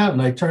coming out,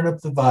 and I turn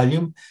up the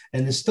volume,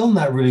 and it's still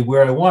not really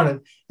where I want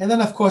it. And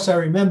then, of course, I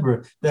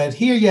remember that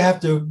here you have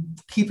to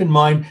keep in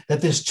mind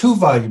that there's 2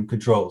 volume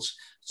controls.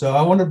 So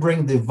I want to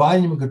bring the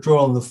volume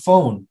control on the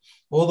phone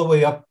all the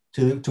way up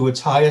to its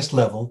highest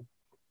level.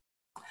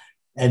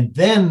 And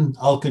then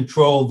I'll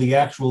control the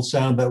actual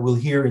sound that we'll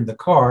hear in the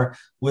car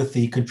with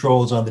the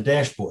controls on the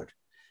dashboard.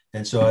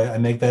 And so I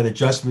make that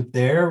adjustment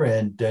there,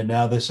 and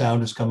now the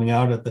sound is coming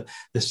out at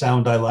the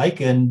sound I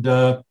like. And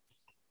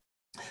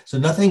so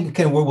nothing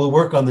will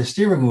work on the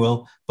steering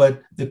wheel,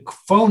 but the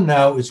phone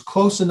now is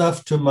close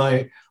enough to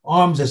my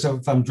arms as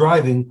if I'm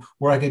driving,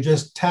 where I can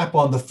just tap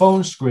on the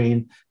phone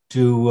screen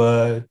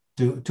to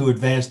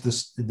advance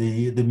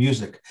the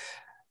music.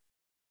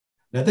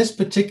 Now, this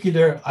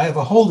particular, I have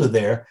a holder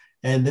there,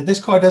 and this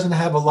car doesn't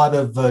have a lot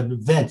of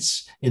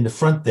vents in the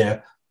front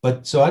there.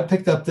 But so I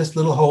picked up this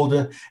little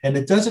holder, and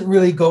it doesn't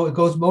really go, it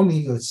goes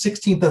only a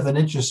 1/16 of an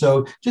inch or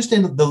so, just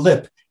in the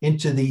lip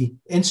into the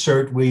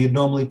insert where you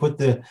normally put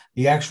the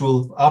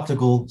actual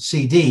optical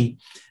CD,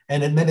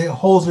 and then it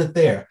holds it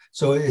there.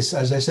 So it's,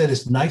 as I said,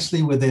 it's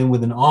nicely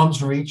within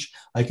arm's reach.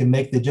 I can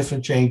make the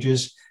different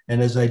changes.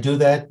 And as I do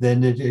that,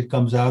 then it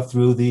comes out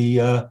through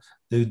the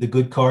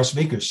good car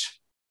speakers.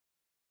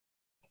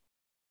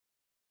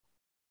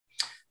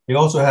 They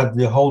also have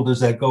the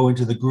holders that go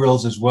into the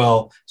grills as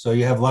well. So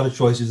you have a lot of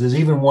choices. There's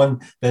even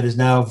one that is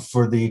now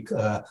for the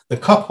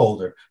cup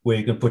holder where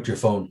you can put your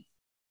phone.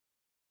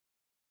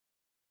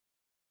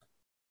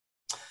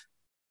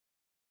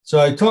 So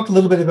I talked a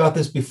little bit about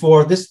this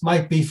before. This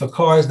might be for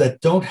cars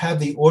that don't have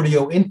the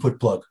audio input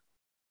plug.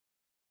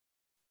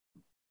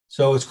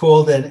 So it's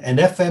called an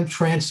FM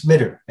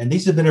transmitter. And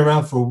these have been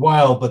around for a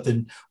while, but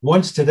the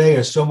ones today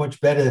are so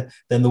much better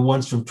than the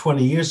ones from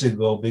 20 years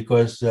ago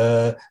because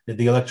the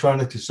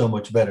electronics is so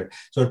much better.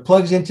 So it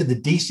plugs into the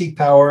DC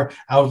power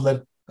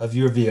outlet of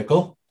your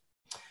vehicle.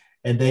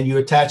 And then you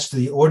attach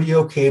the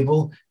audio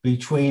cable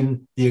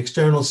between the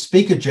external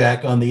speaker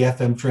jack on the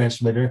FM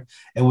transmitter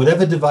and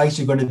whatever device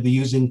you're going to be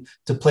using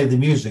to play the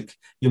music.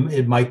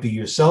 It might be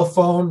your cell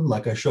phone,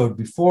 like I showed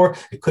before.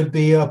 It could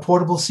be a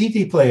portable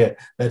CD player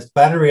that's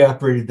battery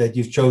operated that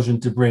you've chosen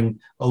to bring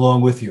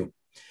along with you.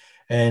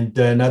 And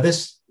now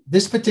this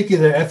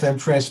particular FM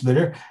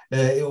transmitter,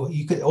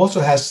 you could also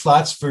have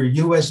slots for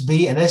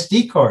USB and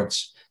SD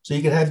cards. So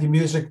you can have your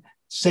music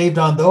saved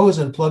on those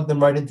and plug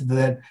them right into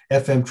that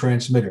FM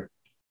transmitter.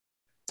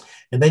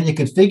 And then you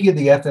configure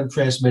the FM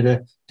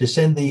transmitter to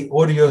send the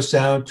audio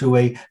sound to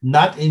a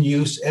not in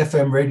use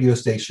FM radio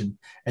station.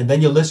 And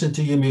then you listen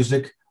to your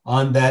music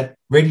on that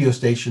radio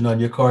station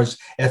on your car's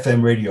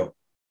FM radio.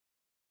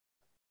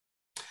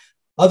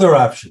 Other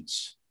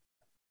options.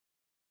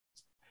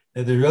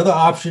 Now, there are other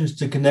options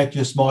to connect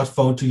your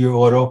smartphone to your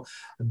auto.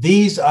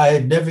 These I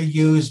had never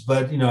used,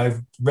 but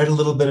I've read a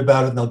little bit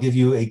about it, and I'll give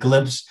you a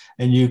glimpse,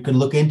 and you can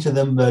look into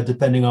them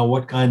depending on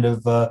what kind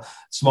of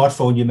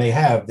smartphone you may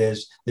have.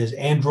 There's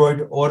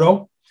Android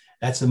Auto.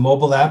 That's a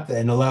mobile app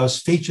and allows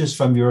features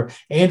from your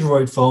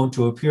Android phone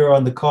to appear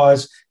on the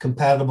car's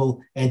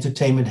compatible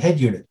entertainment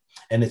head unit,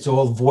 and it's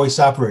all voice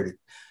operated.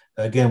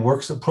 Again,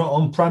 works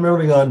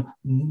primarily on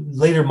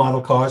later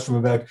model cars from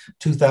about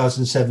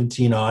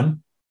 2017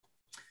 on.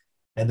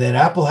 And then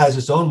Apple has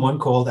its own one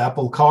called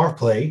Apple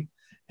CarPlay.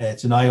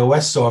 It's an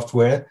iOS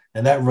software,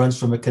 and that runs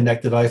from a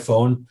connected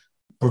iPhone,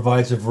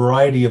 provides a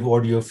variety of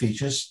audio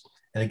features,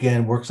 and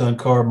again, works on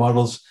car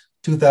models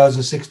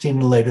 2016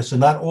 and later, so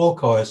not all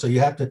cars. So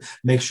you have to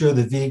make sure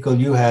the vehicle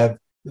you have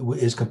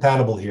is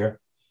compatible here.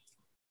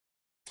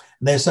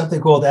 And there's something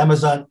called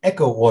Amazon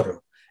Echo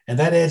Auto, and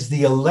that adds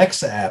the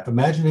Alexa app.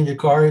 Imagine in your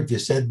car if you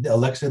said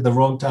Alexa at the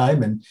wrong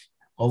time and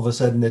all of a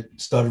sudden it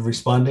started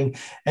responding.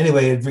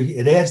 Anyway,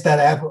 it adds that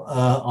app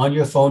on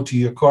your phone to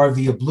your car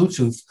via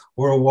Bluetooth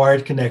or a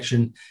wired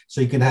connection,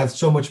 so you can have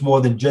so much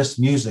more than just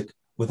music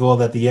with all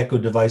that the Echo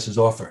devices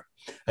offer.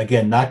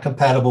 Again, not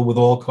compatible with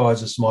all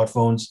cars or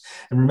smartphones.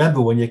 And remember,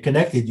 when you're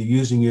connected, you're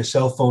using your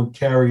cell phone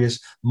carrier's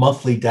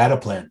monthly data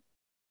plan.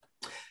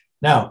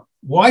 Now,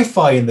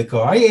 Wi-Fi in the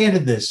car. I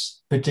added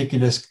this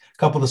particular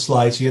couple of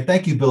slides here.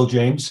 Thank you, Bill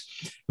James,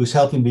 who's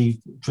helping me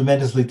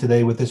tremendously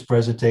today with this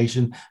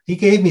presentation. He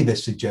gave me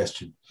this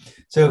suggestion.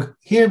 So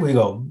here we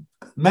go.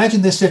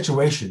 Imagine this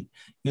situation.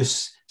 You're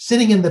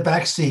sitting in the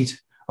back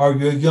seat are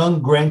your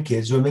young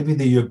grandkids, or maybe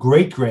they're your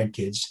great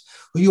grandkids,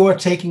 who you are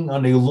taking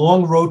on a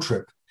long road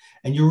trip.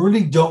 And you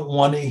really don't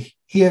want to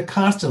hear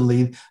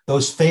constantly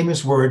those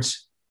famous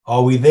words,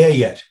 "Are we there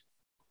yet?"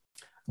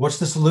 What's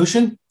the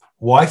solution?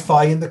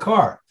 Wi-Fi in the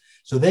car.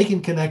 So they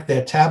can connect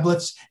their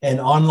tablets and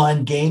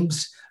online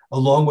games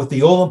along with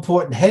the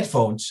all-important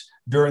headphones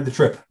during the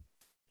trip.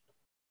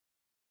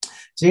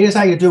 So here's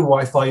how you do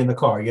Wi-Fi in the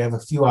car. You have a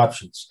few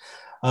options.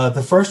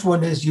 The first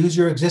one is use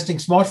your existing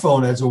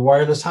smartphone as a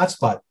wireless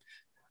hotspot.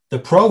 The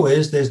pro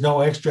is there's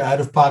no extra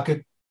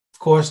out-of-pocket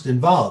cost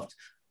involved.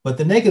 But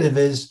the negative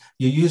is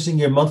you're using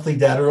your monthly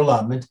data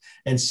allotment,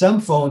 and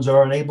some phones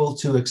are unable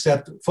to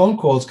accept phone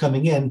calls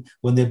coming in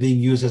when they're being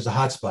used as a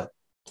hotspot.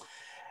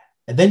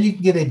 And then you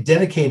can get a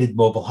dedicated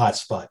mobile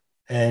hotspot.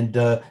 And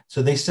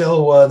so they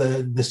sell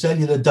the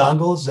cellular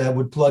dongles that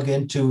would plug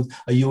into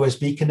a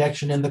USB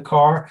connection in the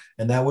car,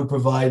 and that would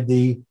provide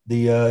the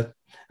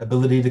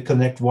ability to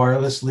connect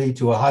wirelessly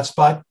to a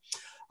hotspot.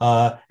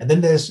 And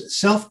then there's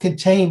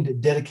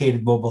self-contained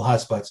dedicated mobile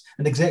hotspots.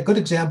 An good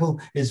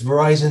example is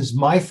Verizon's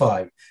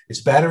MiFi.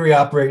 It's battery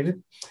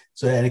operated,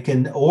 so and it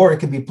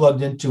can be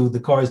plugged into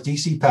the car's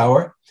DC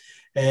power,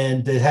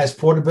 and it has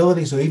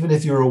portability. So even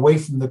if you're away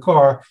from the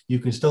car, you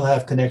can still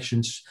have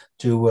connections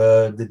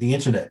to the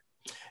internet.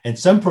 And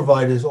some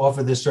providers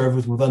offer this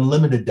service with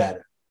unlimited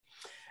data.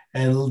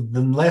 And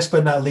then last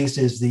but not least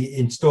is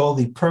install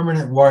the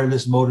permanent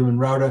wireless modem and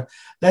router.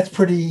 That's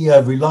pretty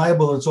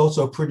reliable. It's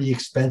also pretty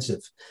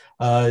expensive.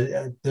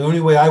 The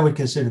only way I would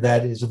consider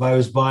that is if I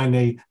was buying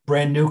a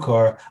brand new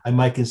car, I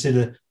might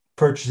consider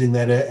purchasing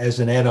that as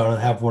an add-on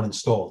and have one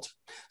installed.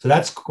 So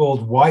that's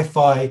called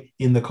Wi-Fi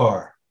in the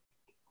car.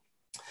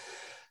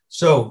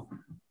 So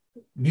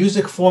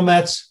music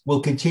formats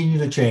will continue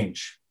to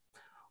change.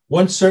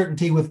 One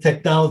certainty with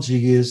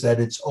technology is that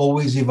it's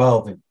always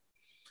evolving.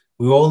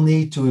 We all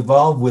need to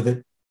evolve with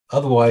it,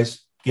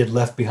 otherwise get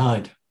left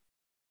behind.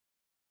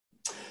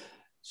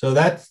 So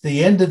that's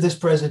the end of this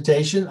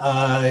presentation.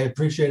 I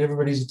appreciate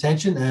everybody's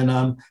attention, and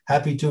I'm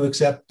happy to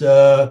accept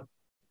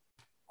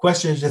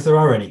questions if there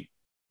are any.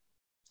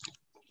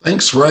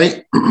 Thanks,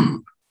 Ray.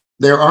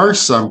 There are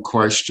some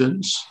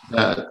questions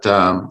that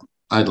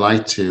I'd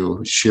like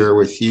to share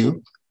with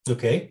you.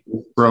 Okay.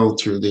 Scroll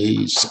through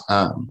these.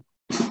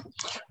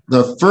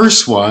 The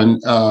first one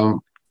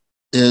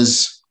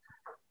is,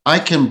 I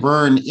can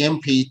burn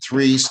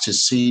MP3s to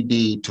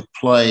CD to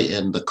play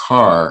in the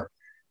car,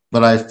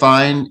 but I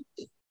find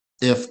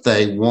if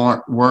they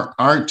aren't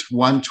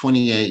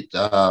 128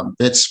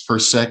 bits per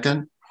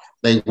second,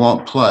 they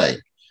won't play.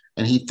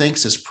 And he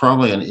thinks it's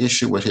probably an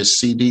issue with his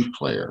CD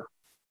player.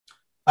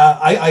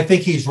 I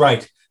think he's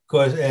right.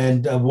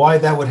 And why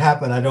that would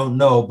happen, I don't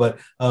know. But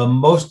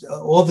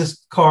all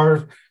this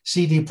car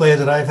CD players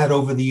that I've had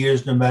over the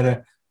years, no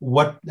matter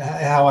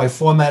how I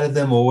formatted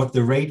them or what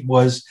the rate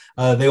was,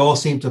 they all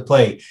seem to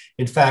play.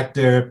 In fact,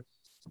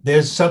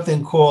 there's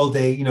something called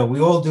we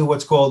all do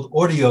what's called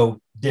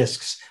audio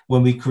discs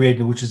when we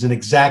create it, which is an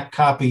exact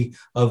copy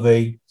of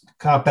a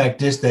compact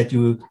disc that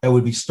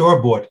would be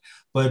store-bought.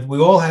 But we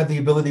all have the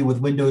ability with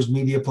Windows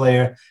Media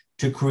Player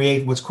to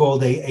create what's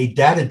called a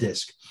data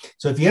disk.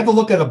 So if you ever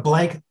look at a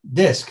blank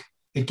disk,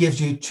 it gives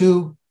you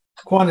two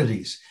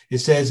quantities. It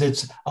says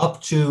it's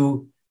up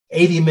to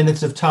 80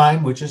 minutes of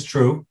time, which is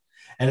true.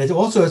 And it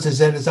also says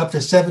that it's up to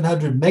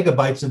 700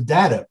 megabytes of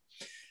data.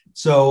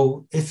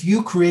 So if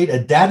you create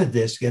a data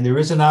disk, and there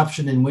is an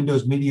option in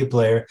Windows Media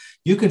Player,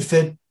 you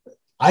can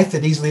I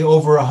fit easily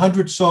over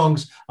 100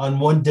 songs on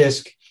one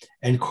disk,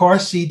 and car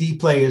CD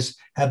players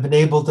have been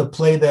able to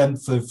play them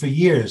for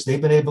years.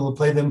 They've been able to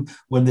play them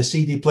when the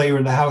CD player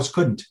in the house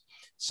couldn't.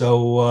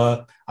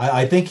 So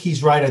I think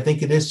he's right. I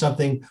think it is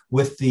something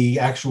with the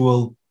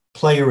actual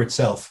player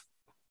itself.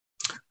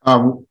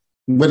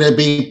 Would it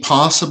be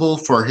possible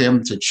for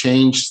him to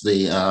change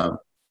the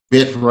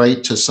bit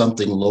rate to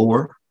something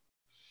lower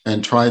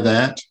and try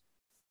that?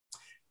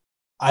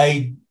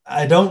 I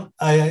don't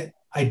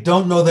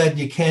know that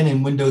you can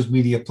in Windows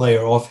Media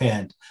Player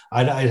offhand.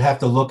 I'd have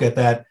to look at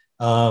that.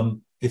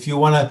 If you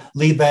want to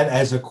leave that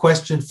as a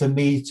question for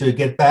me to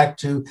get back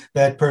to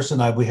that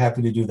person, I'd be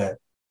happy to do that.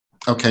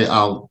 Okay,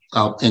 I'll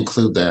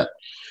include that.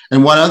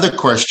 And one other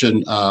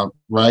question,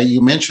 Ray,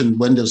 you mentioned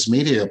Windows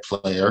Media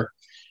Player.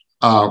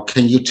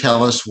 Can you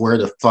tell us where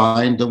to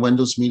find the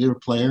Windows Media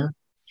Player?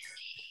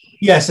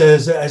 Yes,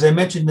 as I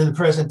mentioned in the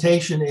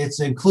presentation, it's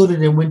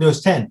included in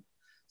Windows 10.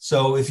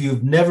 So if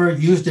you've never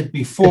used it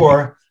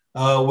before,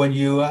 when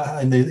you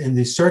in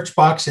the search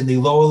box in the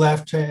lower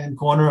left-hand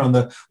corner on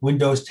the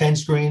Windows 10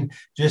 screen,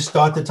 just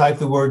start to type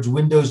the words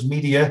Windows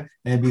Media,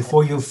 and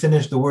before you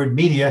finish the word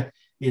media,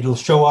 it'll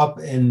show up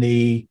in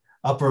the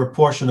upper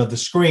portion of the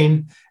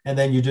screen, and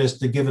then you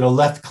just give it a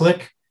left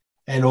click,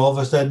 and all of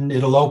a sudden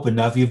it'll open.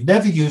 Now, if you've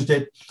never used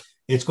it,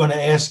 it's going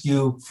to ask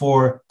you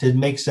to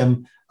make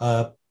some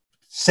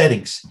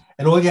settings.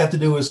 And all you have to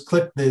do is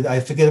click I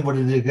forget what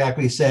it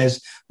exactly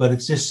says, but it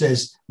just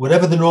says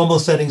whatever the normal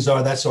settings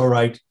are, that's all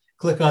right.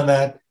 Click on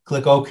that,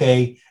 click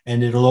OK,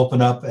 and it'll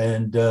open up,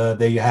 and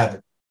there you have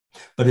it.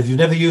 But if you've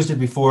never used it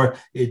before,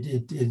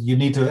 you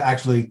need to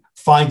actually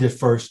find it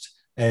first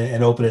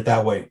and open it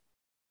that way.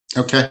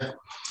 Okay.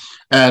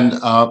 And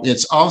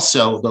it's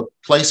also the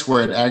place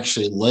where it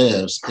actually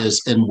lives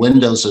is in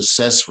Windows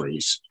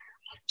accessories.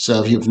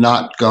 So if you've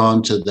not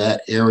gone to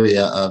that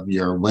area of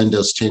your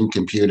Windows 10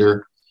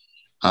 computer,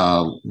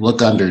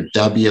 look under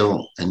W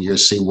and you'll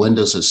see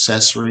Windows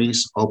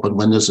accessories, open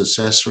Windows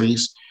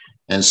accessories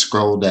and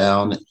scroll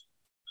down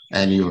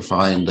and you'll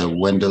find the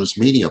Windows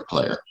Media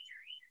Player.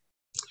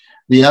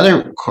 The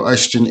other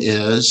question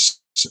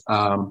is,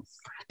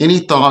 any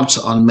thoughts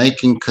on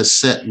making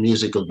cassette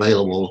music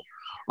available,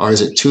 or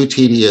is it too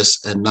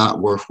tedious and not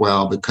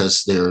worthwhile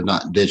because they're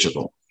not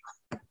digital?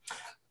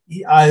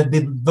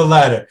 The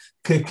latter.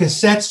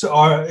 Cassettes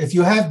are, if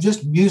you have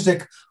just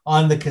music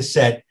on the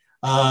cassette,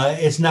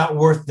 it's not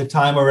worth the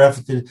time or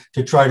effort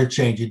to try to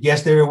change it.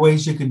 Yes, there are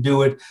ways you can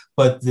do it,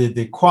 but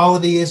the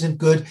quality isn't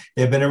good.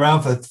 They've been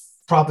around for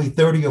probably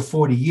 30 or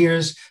 40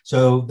 years.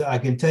 So I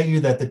can tell you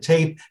that the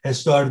tape has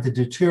started to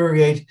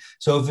deteriorate.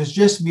 So if it's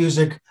just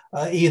music,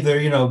 either,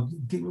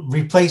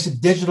 replace it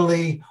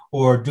digitally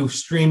or do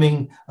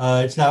streaming,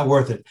 it's not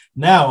worth it.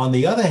 Now, on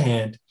the other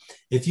hand,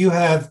 if you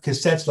have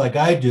cassettes like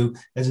I do,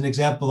 as an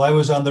example, I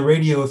was on the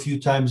radio a few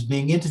times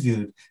being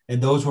interviewed, and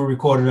those were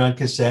recorded on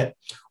cassette.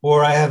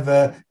 Or I have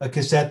a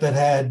cassette that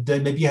had,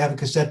 maybe you have a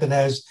cassette that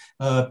has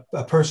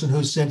a person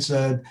who's since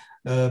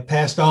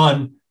passed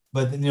on,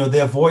 but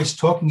their voice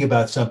talking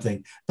about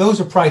something. Those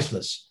are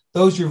priceless.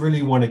 Those you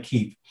really want to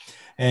keep.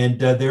 And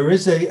there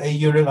is a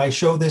unit, I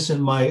show this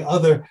in my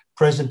other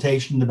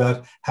presentation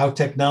about how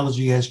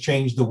technology has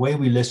changed the way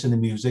we listen to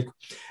music.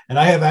 And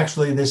I have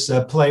actually this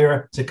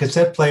player. It's a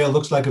cassette player,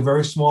 looks like a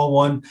very small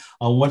one.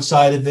 On one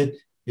side of it,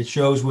 it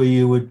shows where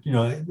you would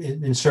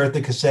insert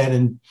the cassette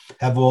and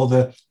have all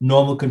the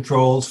normal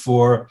controls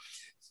for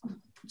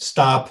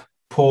stop,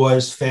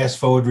 pause, fast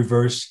forward,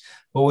 reverse.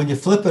 But when you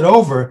flip it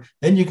over,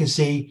 then you can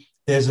see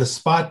there's a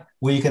spot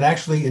where you can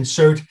actually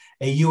insert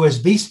a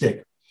USB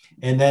stick.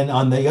 And then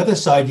on the other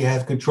side, you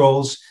have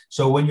controls.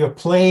 So when you're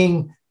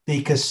playing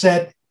the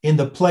cassette in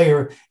the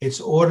player,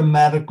 it's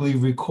automatically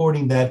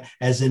recording that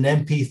as an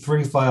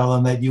MP3 file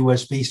on that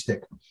USB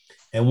stick.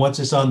 And once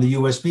it's on the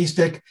USB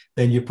stick,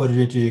 then you put it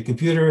into your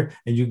computer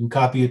and you can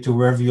copy it to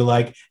wherever you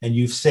like, and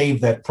you've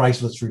saved that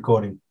priceless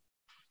recording.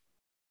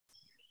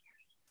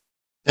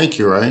 Thank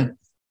you, Ray.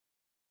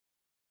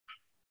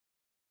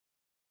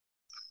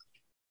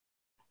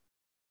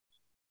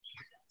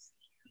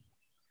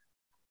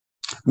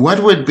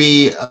 What would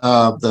be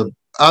the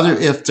other,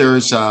 if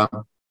there's,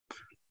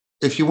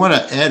 if you want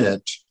to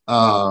edit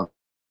an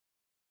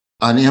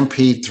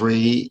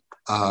MP3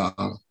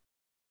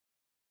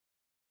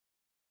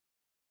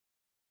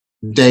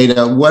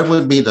 data, what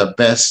would be the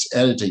best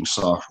editing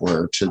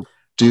software to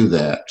do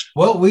that?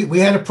 Well, we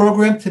had a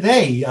program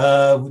today.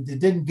 It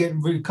didn't get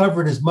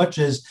recovered as much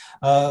as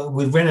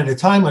we ran out of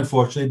time,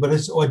 unfortunately, but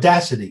it's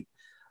Audacity,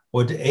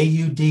 or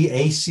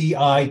Audacity.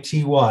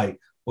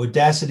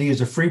 Audacity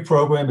is a free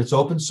program. It's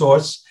open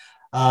source.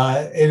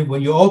 And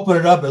when you open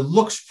it up, it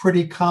looks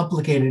pretty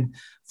complicated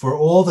for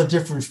all the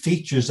different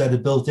features that are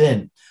built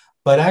in.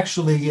 But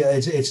actually,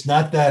 it's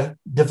not that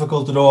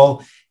difficult at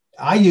all.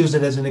 I use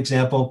it as an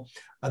example.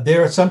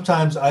 There are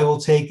sometimes I will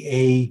take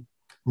a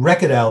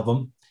record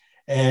album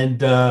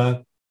and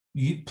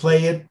you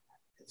play it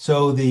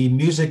so the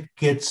music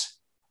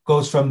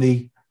goes from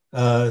the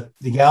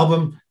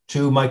album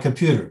to my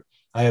computer.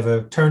 I have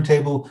a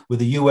turntable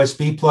with a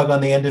USB plug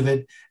on the end of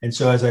it. And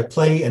so as I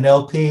play an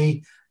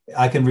LP,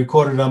 I can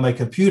record it on my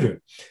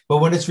computer. But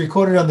when it's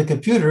recorded on the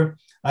computer,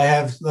 I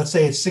have, let's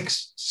say it's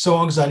 6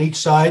 songs on each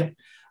side.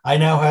 I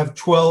now have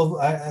 12.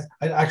 I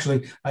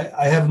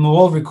have them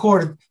all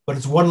recorded, but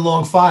it's one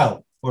long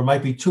file, or it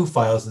might be 2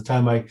 files the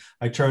time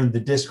I turn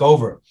the disc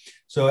over.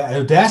 So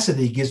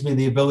Audacity gives me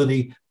the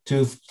ability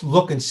to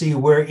look and see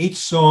where each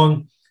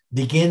song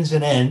begins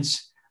and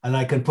ends, and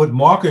I can put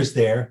markers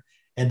there.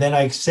 And then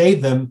I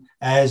save them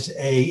as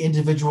a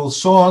individual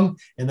song,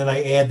 and then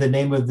I add the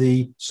name of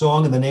the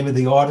song and the name of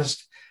the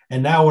artist.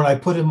 And now when I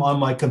put them on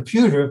my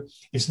computer,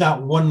 it's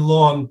not one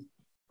long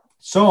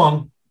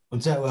song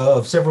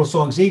of several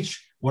songs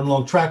each, one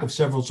long track of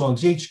several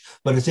songs each,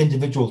 but it's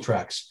individual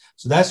tracks.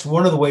 So that's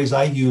one of the ways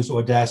I use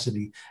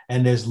Audacity.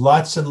 And there's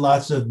lots and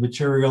lots of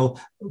material,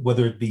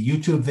 whether it be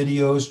YouTube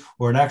videos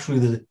or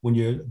when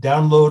you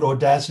download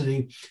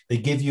Audacity, they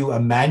give you a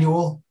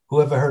manual.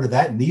 Who ever heard of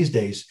that in these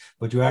days?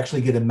 But you actually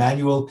get a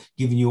manual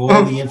giving you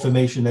all the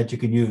information that you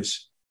can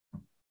use.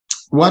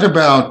 What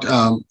about,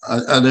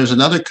 there's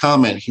another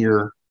comment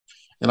here,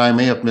 and I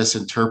may have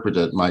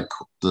misinterpreted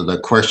the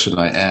question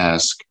I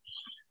asked.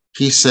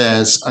 He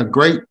says, a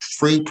great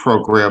free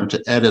program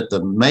to edit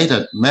the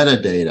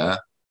metadata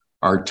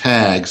or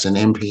tags in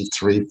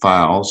MP3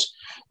 files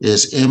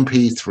is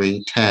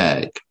MP3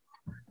 tag.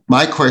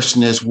 My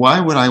question is, why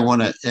would I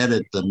want to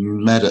edit the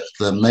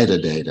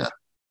metadata?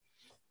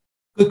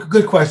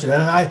 Good question.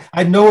 And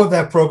I know of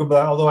that program,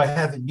 but although I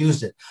haven't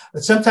used it.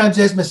 But sometimes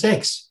there's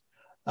mistakes.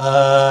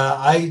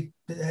 I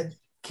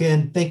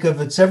can think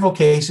of several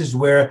cases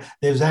where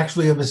there's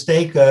actually a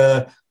mistake.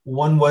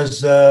 One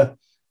was a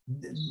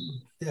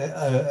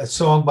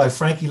song by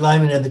Frankie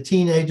Lyman and the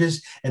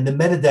Teenagers, and the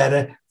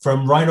metadata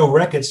from Rhino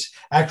Records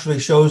actually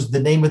shows the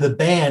name of the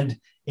band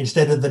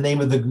instead of the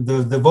name of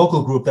the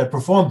vocal group that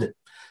performed it.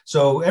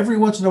 So every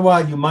once in a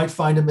while, you might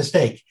find a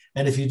mistake.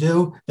 And if you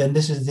do, then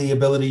this is the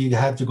ability you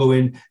have to go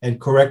in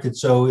and correct it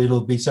so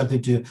it'll be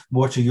something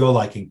more to your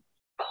liking.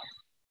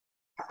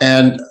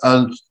 And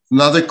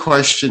Another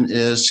question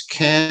is,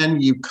 can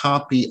you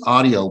copy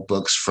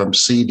audiobooks from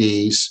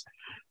CDs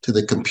to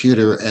the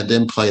computer and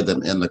then play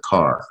them in the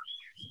car?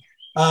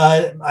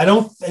 I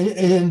don't,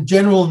 in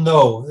general,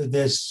 no.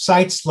 There's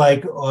sites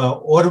like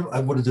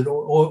what is it?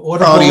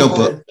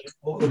 Audible.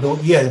 Audiobook.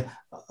 Yeah.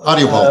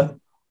 Audible.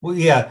 Well,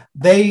 yeah,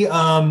 they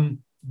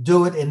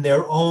do it in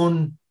their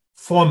own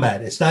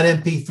format. It's not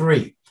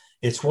MP3.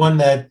 It's one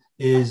that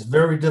is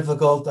very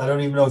difficult. I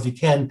don't even know if you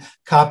can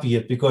copy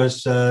it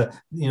because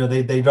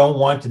they don't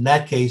want, in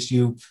that case,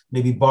 you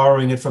maybe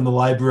borrowing it from the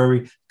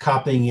library,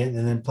 copying it,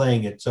 and then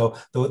playing it. So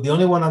the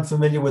only one I'm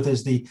familiar with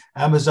is the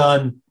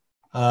Amazon.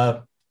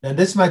 And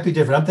this might be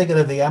different. I'm thinking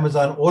of the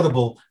Amazon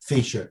Audible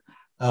feature.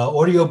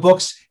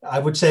 Audiobooks, I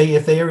would say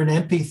if they are in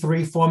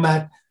MP3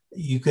 format,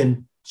 you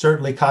can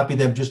certainly copy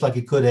them just like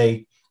you could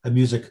a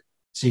music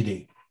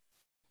CD.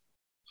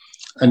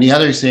 And the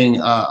other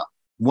thing,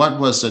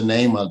 what was the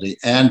name of the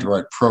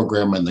Android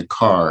program in the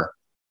car?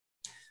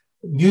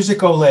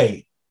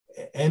 Musicolet,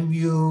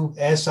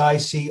 Musicolet.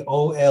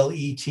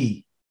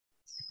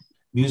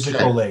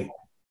 Musicolet. Okay.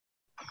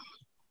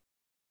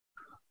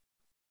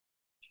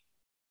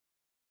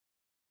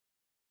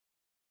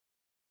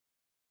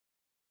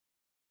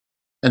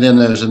 And then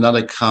there's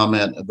another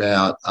comment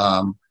about,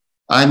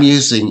 I'm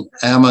using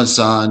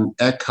Amazon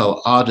Echo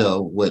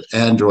Auto with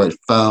Android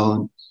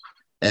phone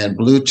and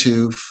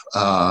Bluetooth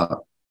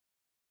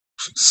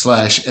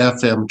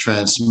 /FM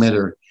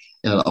transmitter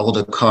in an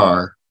older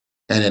car,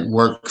 and it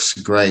works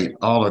great.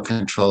 All are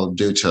controlled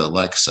due to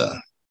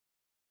Alexa.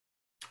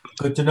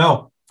 Good to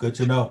know. Good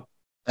to know.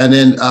 And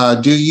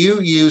then do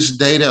you use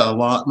data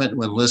allotment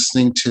when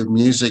listening to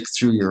music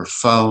through your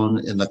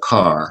phone in the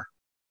car?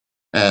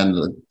 And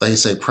they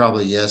say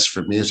probably yes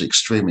for music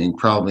streaming,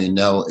 probably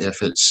no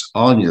if it's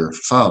on your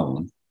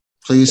phone.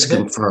 Please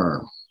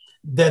confirm.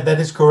 That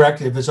is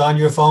correct. If it's on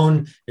your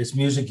phone, it's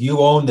music you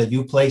own that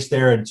you place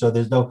there, and so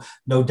there's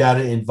no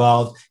data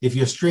involved. If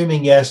you're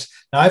streaming, yes.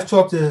 Now I've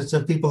talked to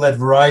some people at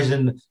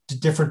Verizon, to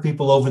different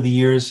people over the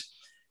years,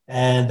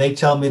 and they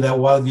tell me that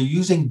while you're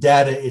using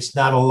data, it's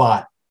not a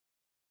lot.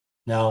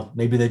 Now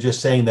maybe they're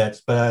just saying that,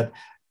 but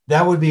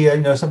that would be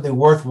something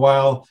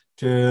worthwhile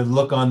to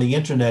look on the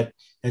internet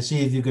and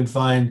see if you can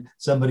find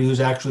somebody who's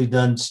actually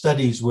done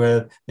studies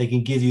where they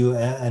can give you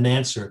an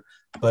answer.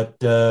 But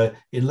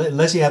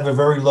unless you have a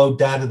very low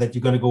data that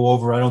you're going to go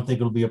over, I don't think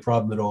it'll be a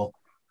problem at all.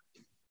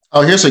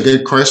 Oh, here's a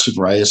good question,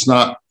 Ray. It's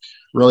not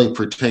really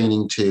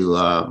pertaining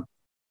to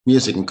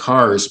music and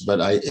cars, but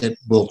it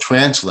will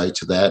translate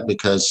to that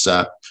because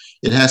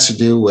it has to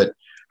do with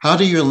how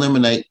do you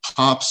eliminate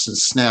pops and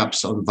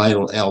snaps on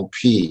vinyl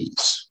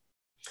LPs?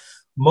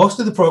 Most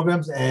of the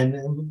programs,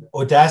 and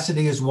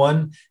Audacity is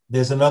one.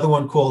 There's another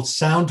one called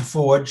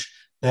SoundForge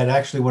that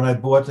actually, when I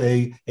bought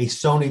a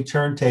Sony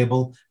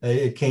turntable,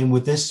 it came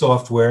with this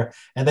software.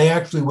 And they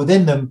actually,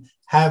 within them,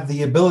 have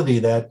the ability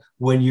that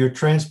when you're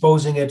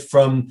transposing it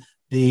from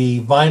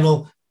the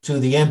vinyl to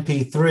the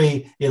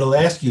MP3, it'll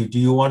ask you, do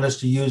you want us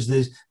to use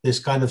this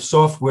kind of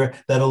software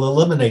that'll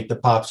eliminate the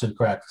pops and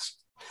cracks?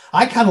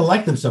 I kind of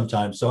like them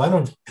sometimes, so I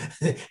don't,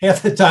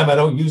 half the time I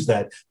don't use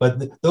that,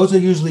 but those are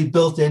usually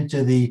built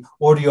into the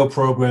audio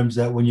programs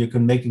that when you're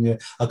making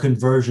a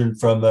conversion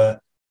from a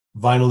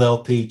vinyl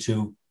LP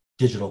to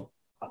digital.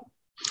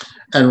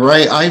 And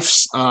Ray, I've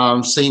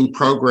seen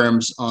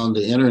programs on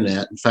the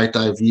internet, in fact,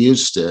 I've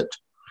used it,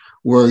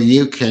 where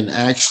you can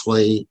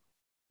actually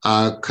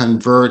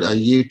convert a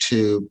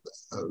YouTube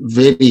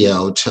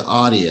video to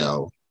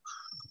audio.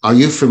 Are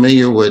you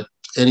familiar with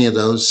any of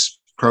those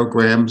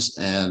programs,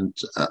 and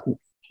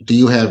do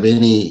you have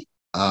any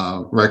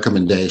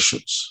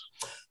recommendations?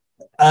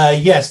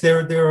 Yes,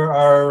 there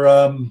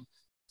are.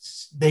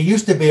 There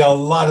used to be a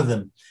lot of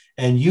them,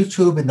 and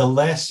YouTube in the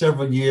last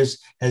several years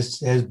has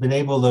been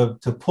able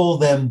to pull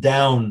them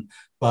down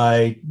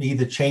by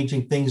either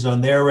changing things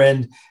on their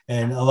end,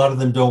 and a lot of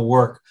them don't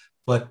work.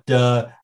 But